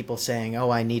 are people saying,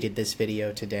 oh, I needed this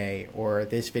video today, or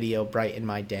this video brightened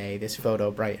my day, this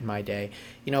photo brightened my day.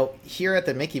 Here at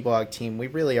the Mickey Blog team, we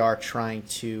really are trying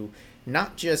to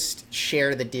not just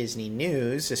share the Disney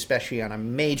news, especially on a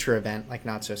major event like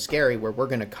Not So Scary, where we're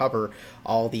going to cover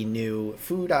all the new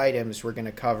food items, we're going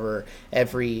to cover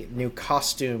every new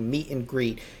costume, meet and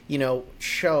greet,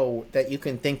 show that you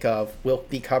can think of, we'll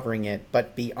be covering it.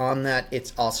 But beyond that,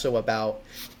 it's also about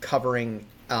covering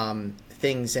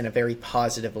things in a very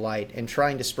positive light and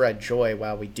trying to spread joy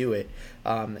while we do it.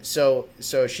 So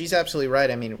she's absolutely right.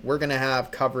 I mean, we're going to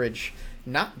have coverage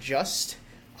not just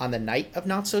on the night of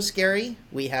Not So Scary.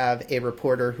 We have a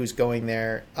reporter who's going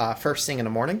there first thing in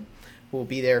the morning, who will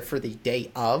be there for the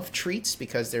day of treats,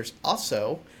 because there's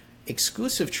also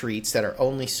exclusive treats that are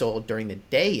only sold during the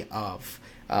day of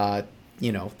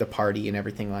the party and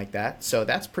everything like that. So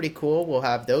that's pretty cool. We'll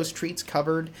have those treats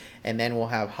covered, and then we'll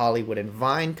have Hollywood and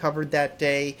Vine covered that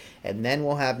day, and then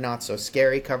we'll have Not So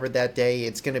Scary covered that day.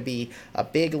 It's going to be a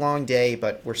big, long day,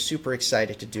 but we're super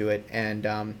excited to do it.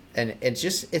 And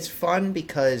it's fun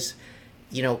because,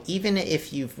 even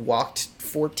if you've walked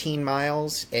 14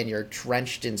 miles and you're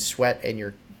drenched in sweat and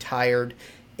you're tired,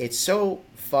 it's so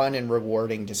fun and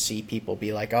rewarding to see people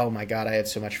be like, oh my God, I had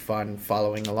so much fun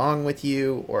following along with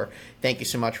you, or thank you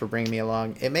so much for bringing me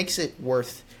along. It makes it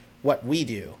worth what we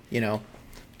do,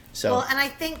 So well, and I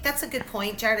think that's a good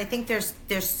point, Jared. I think there's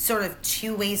sort of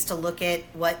two ways to look at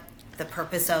what the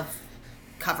purpose of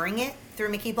covering it through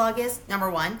Mickey Blog is. Number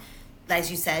one, as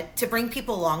you said, to bring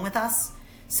people along with us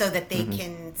so that they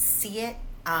can see it,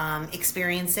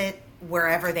 experience it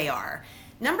wherever they are.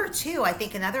 Number two, I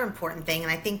think another important thing,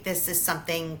 and I think this is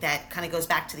something that kind of goes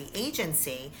back to the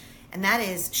agency, and that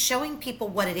is showing people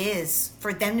what it is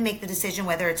for them to make the decision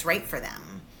whether it's right for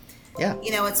them. Yeah.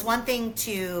 It's one thing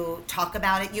to talk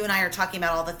about it. You and I are talking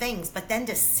about all the things, but then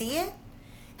to see it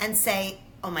and say,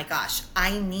 oh my gosh,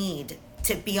 I need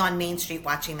to be on Main Street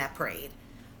watching that parade.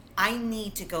 I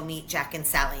need to go meet Jack and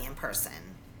Sally in person.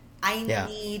 I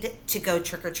need to go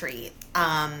trick or treat.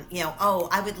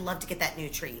 I would love to get that new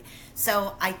treat.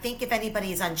 So I think if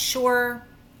anybody is unsure,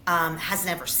 hasn't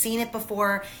ever seen it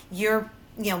before,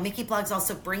 Mickey Blog's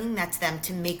also bringing that to them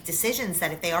to make decisions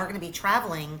that if they are going to be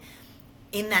traveling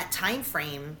in that time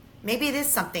frame, maybe it is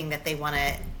something that they want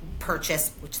to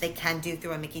purchase, which they can do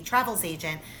through a Mickey Travels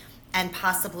agent, and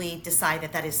possibly decide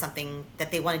that is something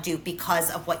that they want to do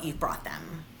because of what you've brought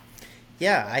them.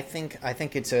 Yeah, I think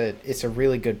it's a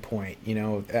really good point.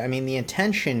 I mean, the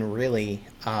intention really,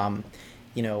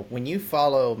 when you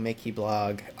follow Mickey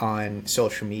Blog on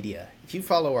social media, if you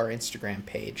follow our Instagram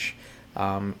page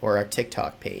or our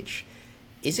TikTok page,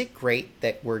 is it great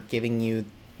that we're giving you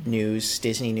news,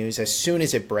 Disney news, as soon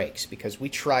as it breaks? Because we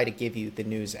try to give you the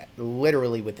news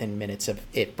literally within minutes of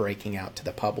it breaking out to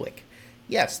the public.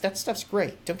 Yes, that stuff's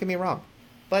great. Don't get me wrong.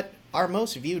 But our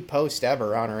most viewed post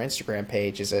ever on our Instagram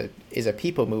page is a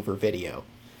People Mover video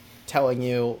telling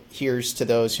you, here's to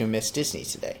those who miss Disney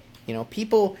today.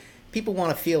 People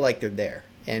want to feel like they're there,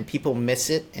 and people miss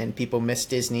it, and people miss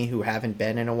Disney who haven't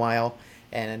been in a while.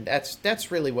 And that's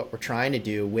really what we're trying to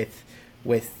do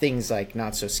with things like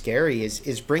Not So Scary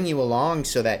is bring you along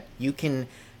so that you can,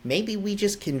 maybe we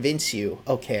just convince you,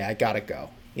 okay, I gotta go.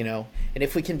 And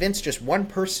if we convince just one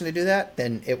person to do that,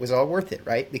 then it was all worth it,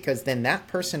 right? Because then that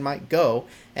person might go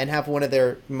and have one of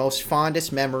their most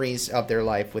fondest memories of their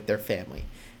life with their family.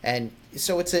 And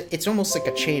so it's almost like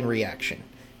a chain reaction,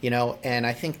 and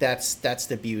I think that's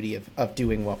the beauty of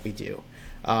doing what we do.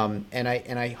 And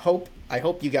I hope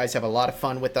you guys have a lot of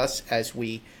fun with us as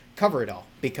we cover it all,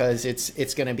 because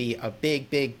it's going to be a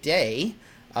big day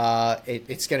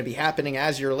It's going to be happening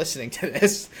as you're listening to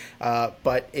this,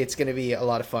 but it's going to be a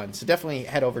lot of fun. So definitely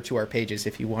head over to our pages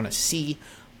if you want to see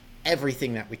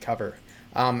everything that we cover.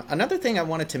 Another thing I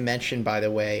wanted to mention, by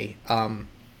the way,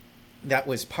 that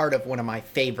was part of one of my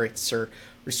favorites, or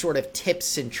sort of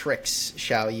tips and tricks,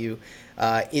 shall you,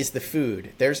 is the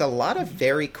food. There's a lot of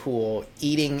very cool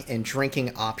eating and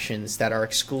drinking options that are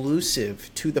exclusive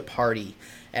to the party.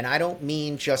 And I don't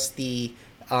mean just the,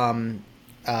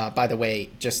 by the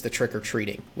way, just the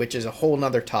trick-or-treating, which is a whole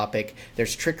nother topic.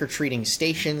 There's trick-or-treating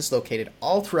stations located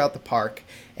all throughout the park,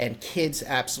 and kids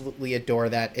absolutely adore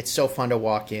that. It's so fun to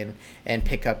walk in and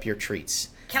pick up your treats.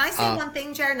 Can I say one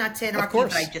thing, Jared? Not to interrupt you,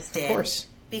 but I just did. Of course.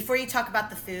 Before you talk about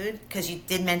the food, because you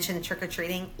did mention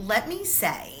trick-or-treating, let me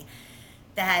say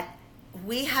that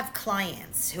we have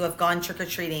clients who have gone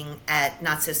trick-or-treating at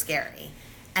Not So Scary,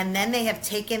 and then they have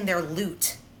taken their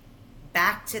loot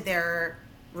back to their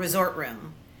resort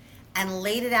room and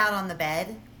laid it out on the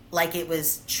bed like it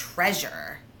was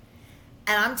treasure.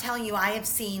 And I'm telling you, I have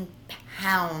seen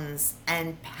pounds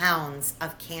and pounds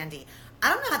of candy.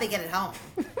 I don't know how they get it home,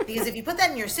 because if you put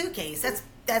that in your suitcase,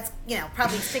 that's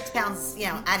probably 6 pounds,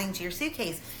 adding to your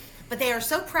suitcase. But they are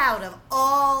so proud of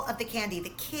all of the candy, the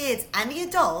kids and the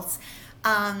adults.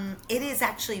 It is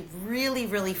actually really,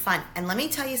 really fun. And let me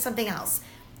tell you something else.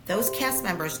 Those cast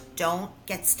members don't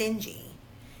get stingy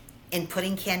in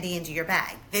putting candy into your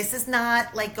bag. This is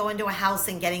not like going to a house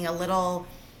and getting a little,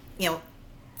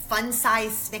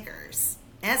 fun-sized Snickers.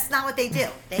 That's not what they do.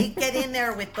 They get in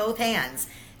there with both hands,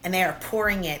 and they are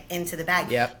pouring it into the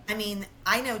bag. Yep. I mean,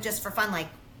 I know just for fun, like,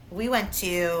 we went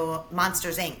to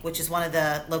Monsters, Inc., which is one of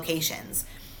the locations.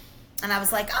 And I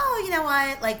was like, oh, you know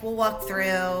what? Like, we'll walk through.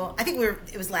 I think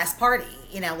it was last party,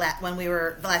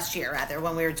 last year,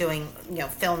 when we were doing,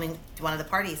 filming one of the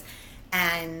parties.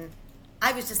 And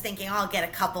I was just thinking, I'll get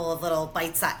a couple of little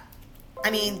bites.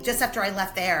 I mean, just after I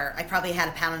left there, I probably had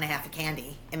 1.5 pounds of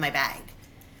candy in my bag.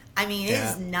 I mean, it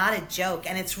is not a joke.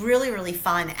 And it's really, really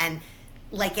fun. And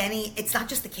it's not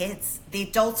just the kids. The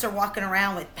adults are walking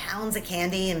around with pounds of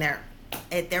candy, and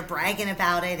they're bragging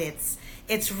about it.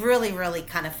 It's really, really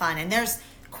kind of fun. And there's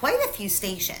quite a few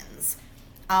stations.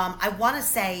 I want to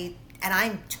say, and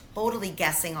I'm totally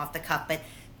guessing off the cuff, but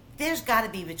there's got to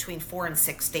be between 4 and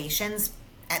 6 stations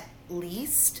at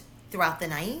least throughout the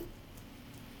night.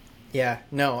 Yeah,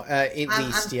 no, at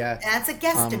least, yeah. That's a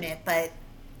guesstimate, but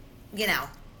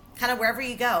kind of wherever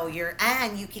you go, you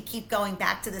can keep going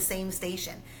back to the same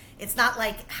station. It's not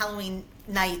like Halloween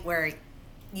night where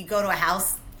you go to a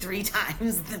house 3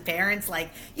 times. The parents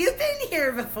you've been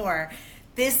here before.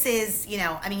 This is,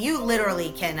 you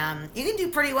literally can, you can do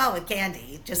pretty well with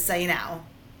candy, just so you know.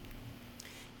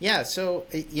 Yeah, so,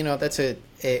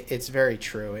 it's very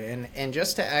true. And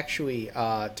just to actually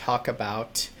talk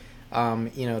about,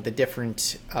 the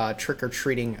different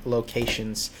trick-or-treating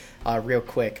locations real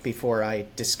quick before I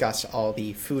discuss all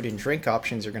the food and drink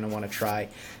options you're going to want to try.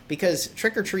 Because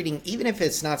trick-or-treating, even if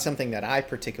it's not something that I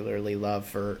particularly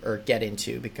love or get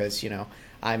into, because,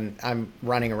 I'm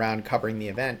running around covering the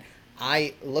event,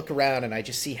 I look around and I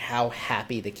just see how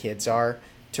happy the kids are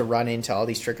to run into all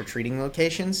these trick-or-treating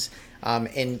locations.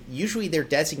 And usually they're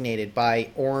designated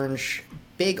by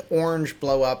big orange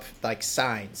blow-up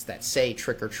signs that say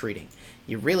trick-or-treating.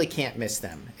 You really can't miss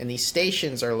them. And these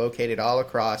stations are located all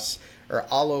across or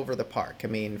all over the park. I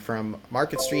mean, from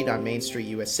Market Street on Main Street,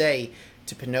 USA,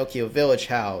 to Pinocchio Village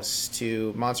House,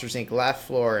 to Monsters, Inc. Laugh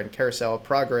Floor and Carousel of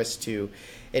Progress, to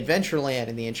Adventureland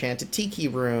and the Enchanted Tiki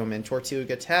Room and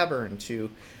Tortuga Tavern, to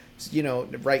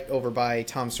right over by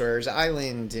Tom Sawyer's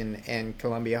Island and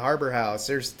Columbia Harbor House.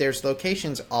 There's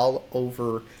locations all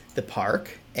over the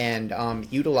park, and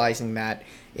utilizing that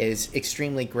is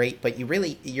extremely great. But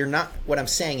you're not. What I'm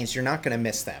saying is you're not going to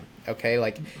miss them.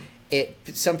 Okay,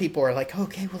 some people are like,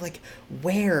 okay, well,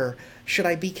 where should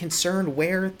I be concerned?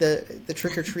 Where the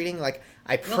trick or treating?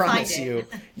 I promise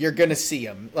you're going to see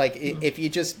them. If you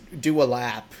just do a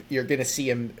lap, you're going to see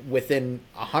them within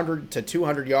 100 to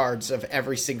 200 yards of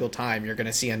every single time. You're going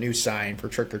to see a new sign for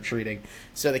trick-or-treating.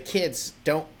 So the kids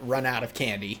don't run out of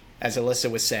candy, as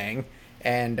Alyssa was saying.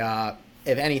 And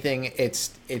if anything,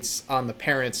 it's on the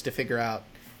parents to figure out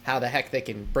how the heck they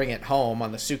can bring it home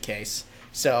on the suitcase.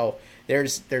 So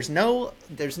there's no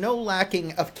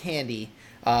lacking of candy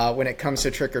when it comes to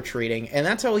trick-or-treating, and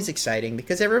that's always exciting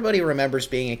because everybody remembers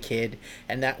being a kid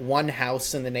and that one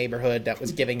house in the neighborhood that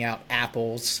was giving out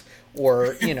apples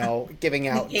or giving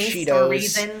out Cheetos or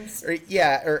raisins,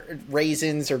 or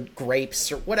raisins or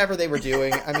grapes or whatever they were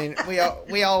doing. I mean,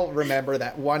 we all remember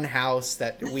that one house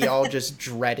that we all just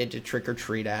dreaded to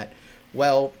trick-or-treat at.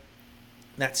 Well,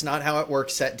 that's not how it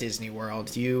works at Disney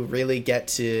World. You really get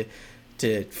to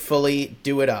to fully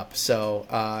do it up. So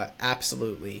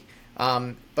absolutely.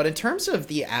 But in terms of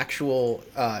the actual,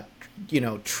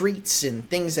 treats and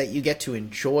things that you get to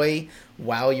enjoy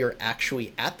while you're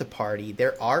actually at the party,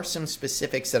 there are some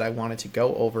specifics that I wanted to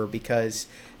go over because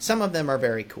some of them are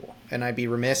very cool. And I'd be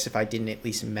remiss if I didn't at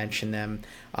least mention them.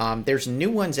 There's new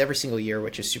ones every single year,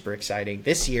 which is super exciting.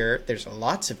 This year, there's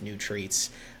lots of new treats.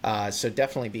 So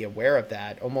definitely be aware of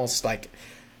that. Almost like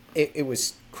it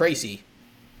was crazy,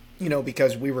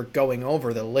 because we were going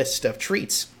over the list of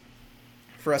treats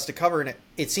for us to cover, and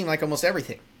it seemed like almost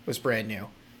everything was brand new.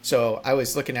 So I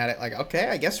was looking at it like, okay,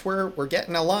 I guess we're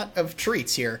getting a lot of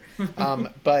treats here.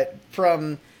 But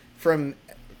from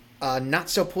not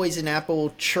so poison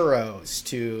apple churros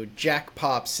to Jack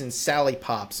Pops and Sally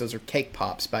Pops, those are cake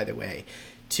pops, by the way,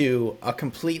 to a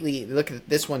completely, look at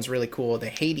this one's really cool, the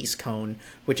Hades cone,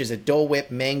 which is a Dole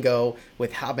Whip mango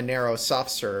with habanero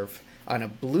soft serve on a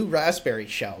blue raspberry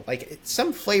shell. Like,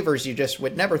 some flavors you just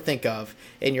would never think of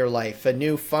in your life. A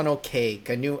new funnel cake,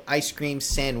 a new ice cream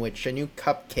sandwich, a new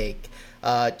cupcake,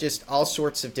 just all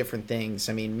sorts of different things.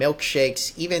 I mean,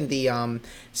 milkshakes, even the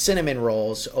cinnamon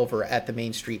rolls over at the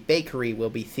Main Street Bakery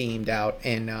will be themed out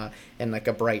in like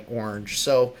a bright orange.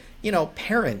 So,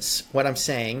 parents, what I'm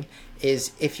saying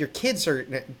is if your kids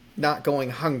are not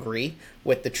going hungry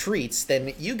with the treats,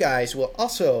 then you guys will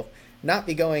also not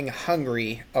be going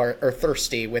hungry or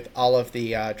thirsty with all of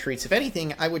the treats. If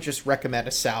anything, I would just recommend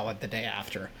a salad the day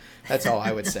after. That's all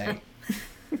I would say.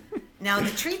 No, the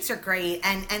treats are great,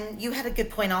 and you had a good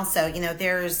point also.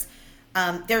 There's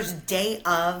day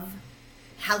of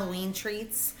Halloween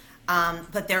treats,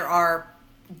 but there are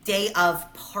day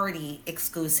of party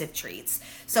exclusive treats.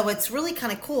 So what's really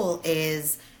kind of cool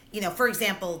is, for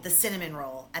example, the cinnamon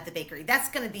roll at the bakery. That's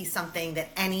going to be something that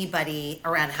anybody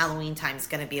around Halloween time is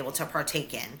going to be able to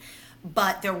partake in.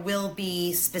 But there will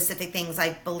be specific things,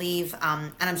 I believe,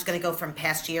 and I'm just going to go from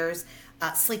past years.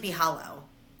 Sleepy Hollow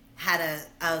had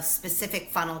a specific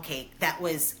funnel cake that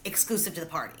was exclusive to the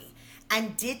party.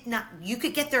 And you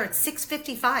could get there at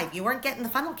 6:55. You weren't getting the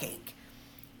funnel cake.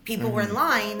 People were in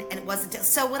line, and it wasn't.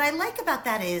 So what I like about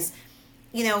that is,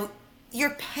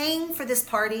 you're paying for this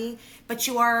party, but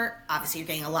you're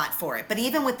getting a lot for it. But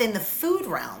even within the food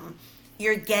realm,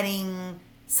 you're getting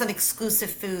some exclusive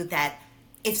food that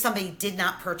if somebody did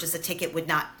not purchase a ticket would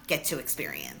not get to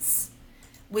experience.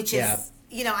 Which is,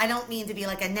 I don't mean to be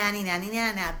like a nanny,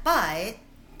 but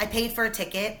I paid for a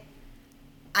ticket.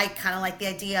 I kind of like the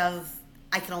idea of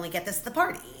I can only get this at the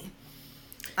party.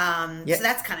 So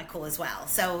that's kind of cool as well.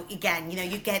 So again,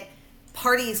 you get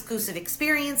party exclusive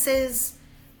experiences,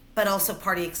 but also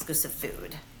party exclusive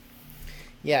food.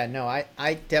 Yeah, no,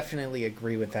 I definitely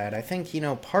agree with that. I think,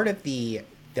 part of the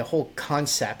whole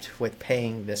concept with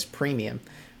paying this premium,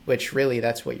 which really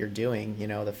that's what you're doing,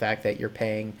 the fact that you're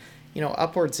paying,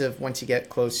 upwards of, once you get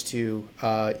close to,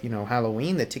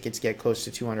 Halloween, the tickets get close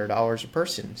to $200 a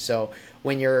person. So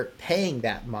when you're paying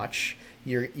that much,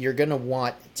 you're going to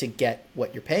want to get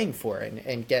what you're paying for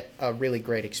and get a really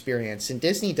great experience. And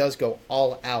Disney does go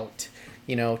all out,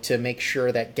 to make sure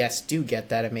that guests do get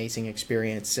that amazing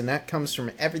experience. And that comes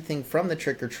from everything from the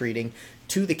trick-or-treating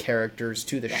to the characters,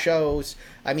 to the shows.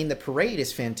 I mean, the parade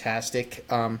is fantastic.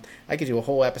 I could do a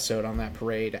whole episode on that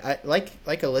parade. Like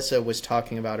Alyssa was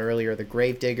talking about earlier, the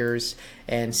Gravediggers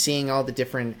and seeing all the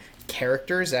different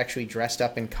characters actually dressed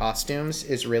up in costumes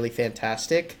is really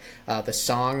fantastic. The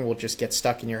song will just get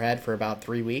stuck in your head for about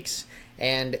 3 weeks.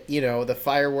 And, the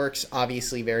fireworks,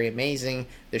 obviously very amazing.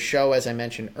 The show, as I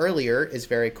mentioned earlier, is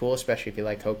very cool, especially if you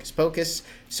like Hocus Pocus.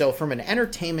 So from an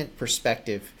entertainment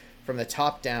perspective, from the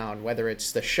top down, whether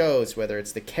it's the shows, whether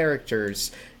it's the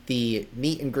characters, the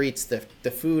meet and greets, the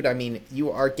food, I mean, you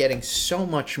are getting so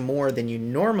much more than you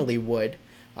normally would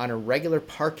on a regular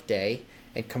park day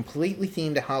and completely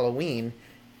themed to Halloween,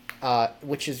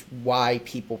 which is why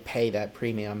people pay that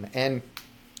premium. And,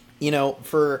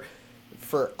 for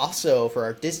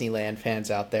our Disneyland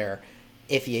fans out there,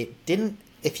 if you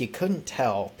couldn't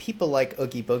tell, people like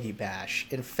Oogie Boogie Bash.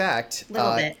 In fact, a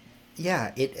little bit.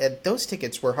 Yeah, those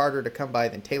tickets were harder to come by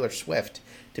than Taylor Swift,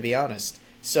 to be honest.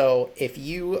 So if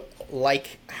you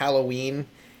like Halloween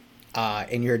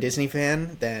and you're a Disney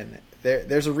fan, then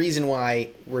there's a reason why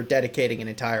we're dedicating an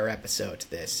entire episode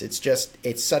to this.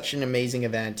 It's such an amazing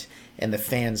event, and the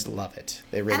fans love it.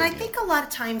 They really do. And I think a lot of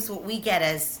times what we get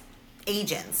as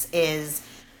agents is,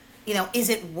 is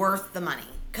it worth the money?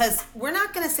 Because we're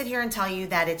not going to sit here and tell you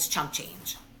that it's chump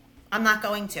change. I'm not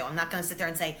going to. I'm not going to sit there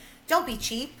and say, don't be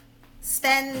cheap.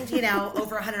 Spend,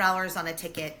 over $100 on a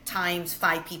ticket times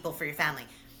 5 people for your family.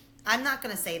 I'm not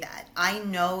going to say that. I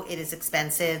know it is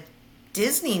expensive.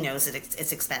 Disney knows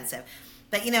it's expensive.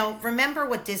 But, you know, remember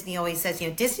what Disney always says, you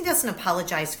know, Disney doesn't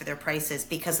apologize for their prices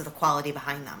because of the quality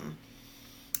behind them.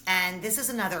 And this is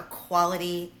another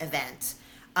quality event.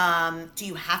 Do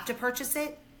you have to purchase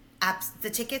it? The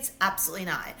tickets? Absolutely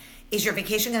not. Is your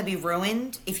vacation going to be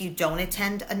ruined if you don't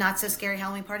attend a not so scary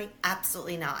Halloween party?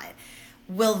 Absolutely not.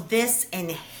 Will this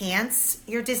enhance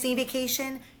your Disney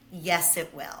vacation? Yes,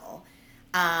 it will.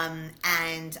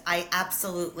 And I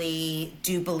absolutely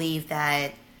do believe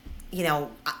that, you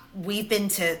know, we've been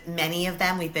to many of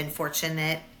them. We've been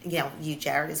fortunate, you know, you,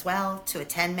 Jared, as well, to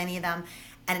attend many of them.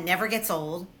 And it never gets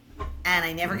old. And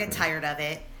I never get tired of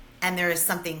it. And there is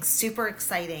something super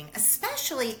exciting,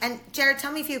 especially, and Jared,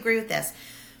 tell me if you agree with this.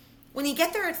 When you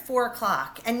get there at 4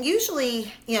 o'clock, and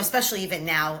usually, you know, especially even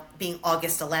now being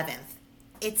August 11th,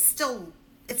 it's still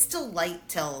light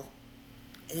till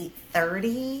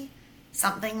 8:30,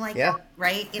 something like that,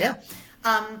 right? You know,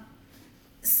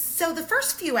 so the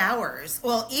first few hours,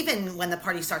 well, even when the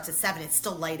party starts at 7, it's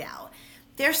still light out.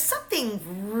 There's something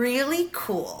really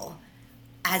cool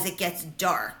as it gets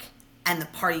dark and the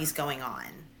party's going on.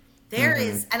 There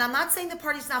is, and I'm not saying the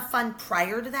party's not fun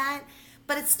prior to that,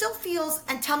 but it still feels,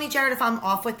 and tell me, Jared, if I'm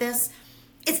off with this,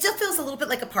 it still feels a little bit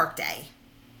like a park day.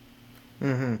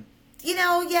 Mm-hmm. You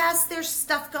know, yes, there's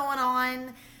stuff going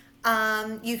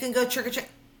on. You can go trick-or-treat.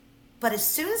 But as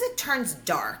soon as it turns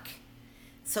dark,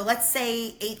 so let's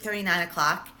say 8:30, 9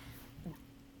 o'clock,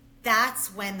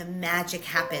 that's when the magic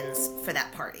happens for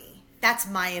that party. That's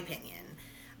my opinion.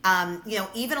 You know,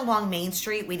 even along Main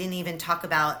Street, we didn't even talk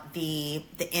about the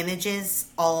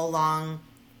images all along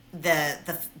the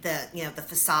you know, the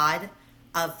facade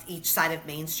of each side of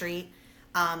Main Street.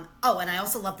 And I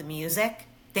also love the music.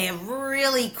 They have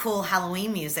really cool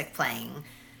Halloween music playing,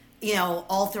 you know,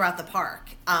 all throughout the park.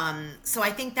 So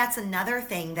I think that's another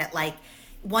thing that, like,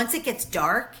 once it gets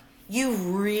dark, you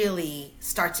really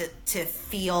start to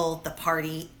feel the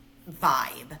party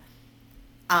vibe.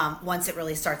 Once it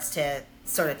really starts to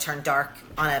sort of turn dark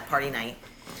on a party night.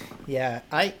 Yeah,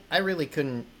 I really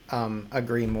couldn't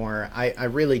agree more. I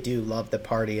really do love the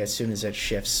party as soon as it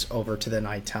shifts over to the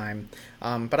nighttime.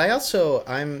 But I also,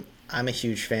 I'm a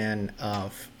huge fan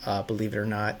of, believe it or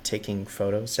not, taking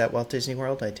photos at Walt Disney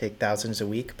World. I take thousands a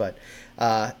week, but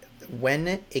when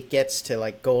it gets to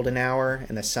like golden hour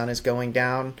and the sun is going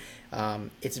down,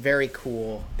 it's very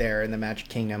cool there in the Magic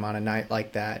Kingdom on a night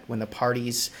like that when the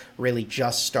party's really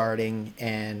just starting,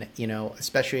 and, you know,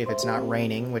 especially if it's not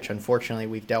raining, which unfortunately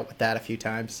we've dealt with that a few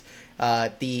times.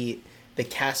 The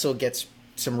castle gets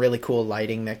some really cool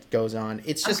lighting that goes on.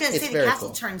 It's just, it's very cool. The castle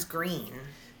turns green.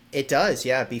 It does,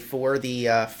 yeah, before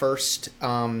the first,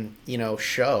 you know,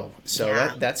 show. So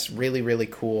Yeah. that's really, really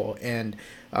cool. And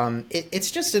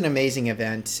it's just an amazing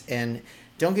event. And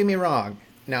don't get me wrong.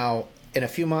 Now, in a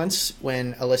few months,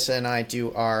 when Alyssa and I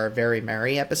do our Very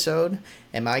Merry episode,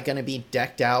 am I going to be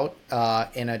decked out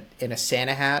in a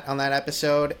Santa hat on that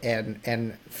episode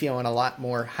and feeling a lot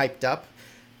more hyped up?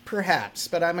 Perhaps,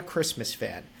 but I'm a Christmas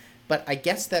fan. But I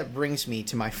guess that brings me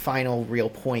to my final real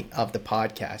point of the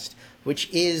podcast, which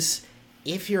is,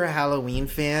 if you're a Halloween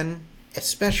fan,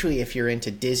 especially if you're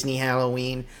into Disney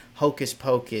Halloween, Hocus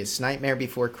Pocus, Nightmare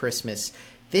Before Christmas,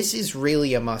 this is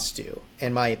really a must-do,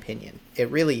 in my opinion. It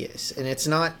really is. And it's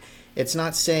not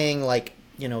saying, like,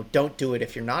 you know, don't do it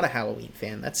if you're not a Halloween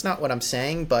fan. That's not what I'm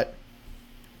saying, but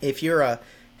if you're a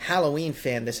Halloween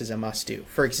fan, this is a must-do.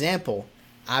 For example,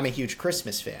 I'm a huge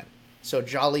Christmas fan. So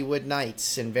Jollywood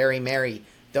Nights and Very Merry,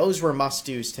 those were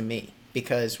must-dos to me.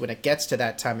 Because when it gets to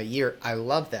that time of year, I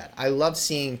love that. I love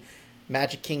seeing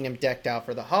Magic Kingdom decked out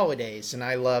for the holidays, and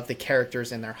I love the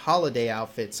characters in their holiday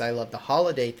outfits. I love the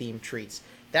holiday-themed treats.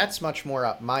 That's much more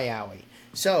up my alley.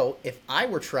 So if I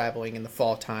were traveling in the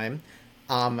fall time,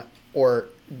 or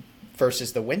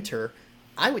versus the winter,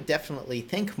 I would definitely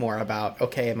think more about,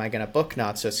 okay, am I going to book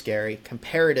Not So Scary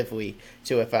comparatively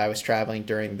to if I was traveling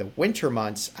during the winter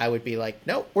months? I would be like,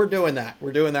 nope, we're doing that.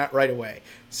 We're doing that right away.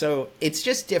 So it's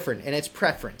just different, and it's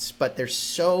preference. But there's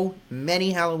so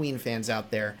many Halloween fans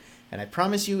out there, and I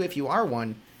promise you, if you are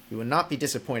one, you will not be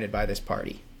disappointed by this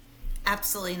party.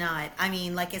 Absolutely not. I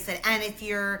mean, like I said, and if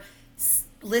you're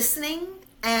listening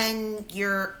and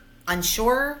you're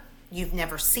unsure, you've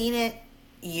never seen it,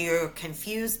 you're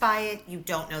confused by it, you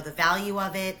don't know the value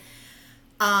of it,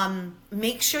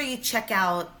 make sure you check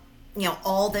out, you know,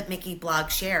 all that Mickey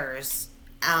Blog shares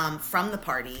from the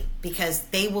party, because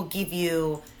they will give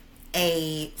you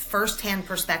a first-hand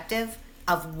perspective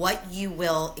of what you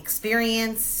will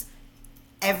experience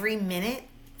every minute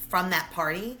from that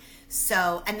party.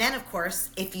 So, and then of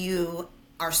course, if you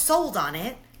are sold on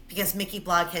it, because Mickey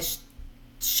Blog has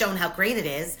shown how great it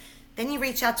is, then you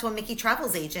reach out to a Mickey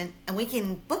Travels agent and we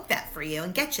can book that for you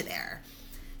and get you there.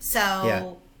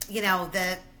 So,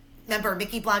 remember,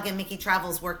 Mickey Blog and Mickey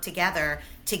Travels work together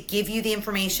to give you the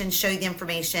information, show you the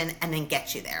information, and then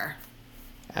get you there.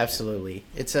 Absolutely.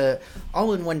 It's a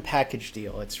all-in-one package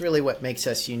deal. It's really what makes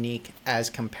us unique as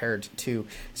compared to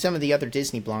some of the other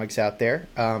Disney blogs out there.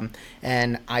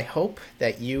 And I hope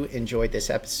that you enjoyed this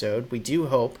episode. We do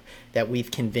hope that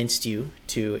we've convinced you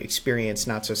to experience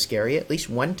Not So Scary at least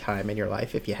one time in your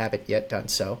life if you haven't yet done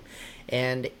so.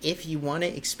 And if you want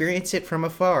to experience it from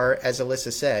afar, as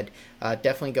Alyssa said,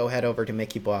 definitely go head over to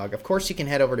Mickey Blog. Of course, you can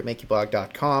head over to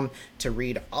mickeyblog.com to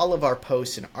read all of our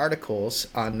posts and articles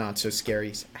on Not So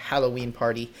Scary's Halloween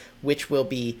party, which will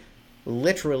be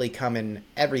literally coming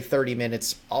every 30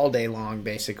 minutes all day long.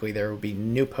 Basically, there will be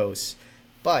new posts.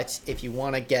 But if you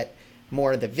want to get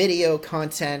more of the video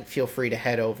content, feel free to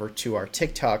head over to our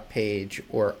TikTok page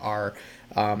or our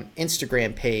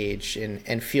Instagram page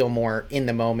and feel more in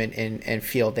the moment and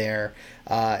feel there.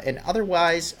 And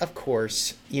otherwise, of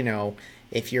course,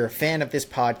 if you're a fan of this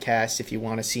podcast, if you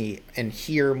want to see and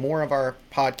hear more of our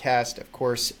podcast, of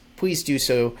course, please do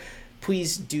so.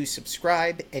 Please do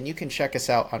subscribe, and you can check us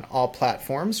out on all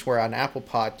platforms. We're on Apple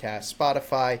Podcasts,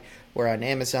 Spotify, we're on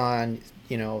Amazon,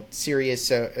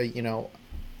 Sirius,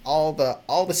 all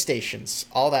the stations,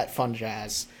 all that fun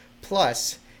jazz.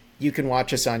 Plus, you can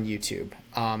watch us on YouTube.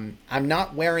 I'm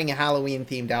not wearing a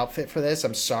Halloween-themed outfit for this.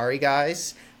 I'm sorry,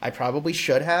 guys. I probably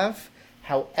should have.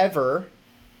 However,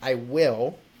 I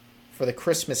will for the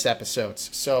Christmas episodes.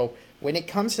 So when it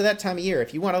comes to that time of year,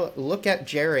 if you want to look at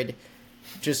Jared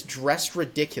just dressed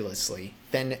ridiculously,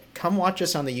 then come watch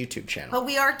us on the YouTube channel. But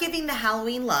we are giving the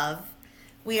Halloween love.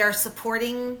 We are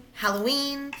supporting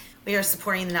Halloween. We are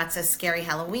supporting the Not So Scary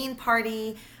Halloween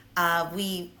party.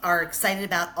 We are excited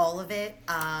about all of it.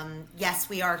 Yes,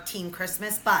 we are Team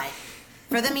Christmas, but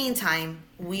for the meantime,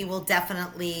 we will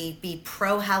definitely be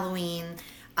pro Halloween.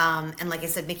 And like I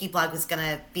said, Mickey Blog is going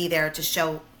to be there to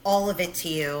show all of it to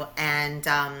you, and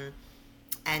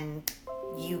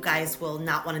you guys will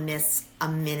not want to miss a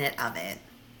minute of it.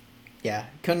 Yeah,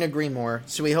 couldn't agree more.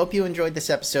 So we hope you enjoyed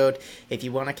this episode. If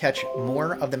you want to catch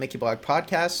more of the Mickey Blog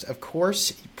podcast, of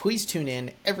course, please tune in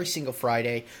every single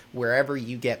Friday wherever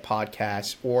you get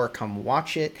podcasts, or come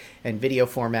watch it in video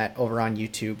format over on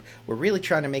YouTube. We're really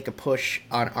trying to make a push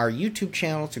on our YouTube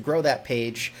channel to grow that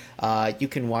page. You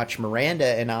can watch Miranda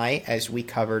and I as we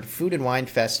covered Food and Wine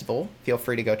Festival. Feel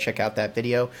free to go check out that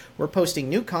video. We're posting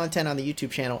new content on the YouTube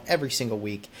channel every single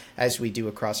week, as we do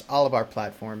across all of our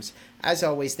platforms. As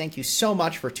always, thank you so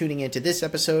much for tuning into this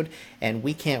episode, and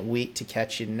we can't wait to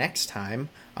catch you next time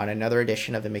on another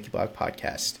edition of the Mickey Blog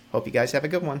Podcast. Hope you guys have a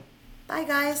good one. Bye,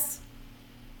 guys.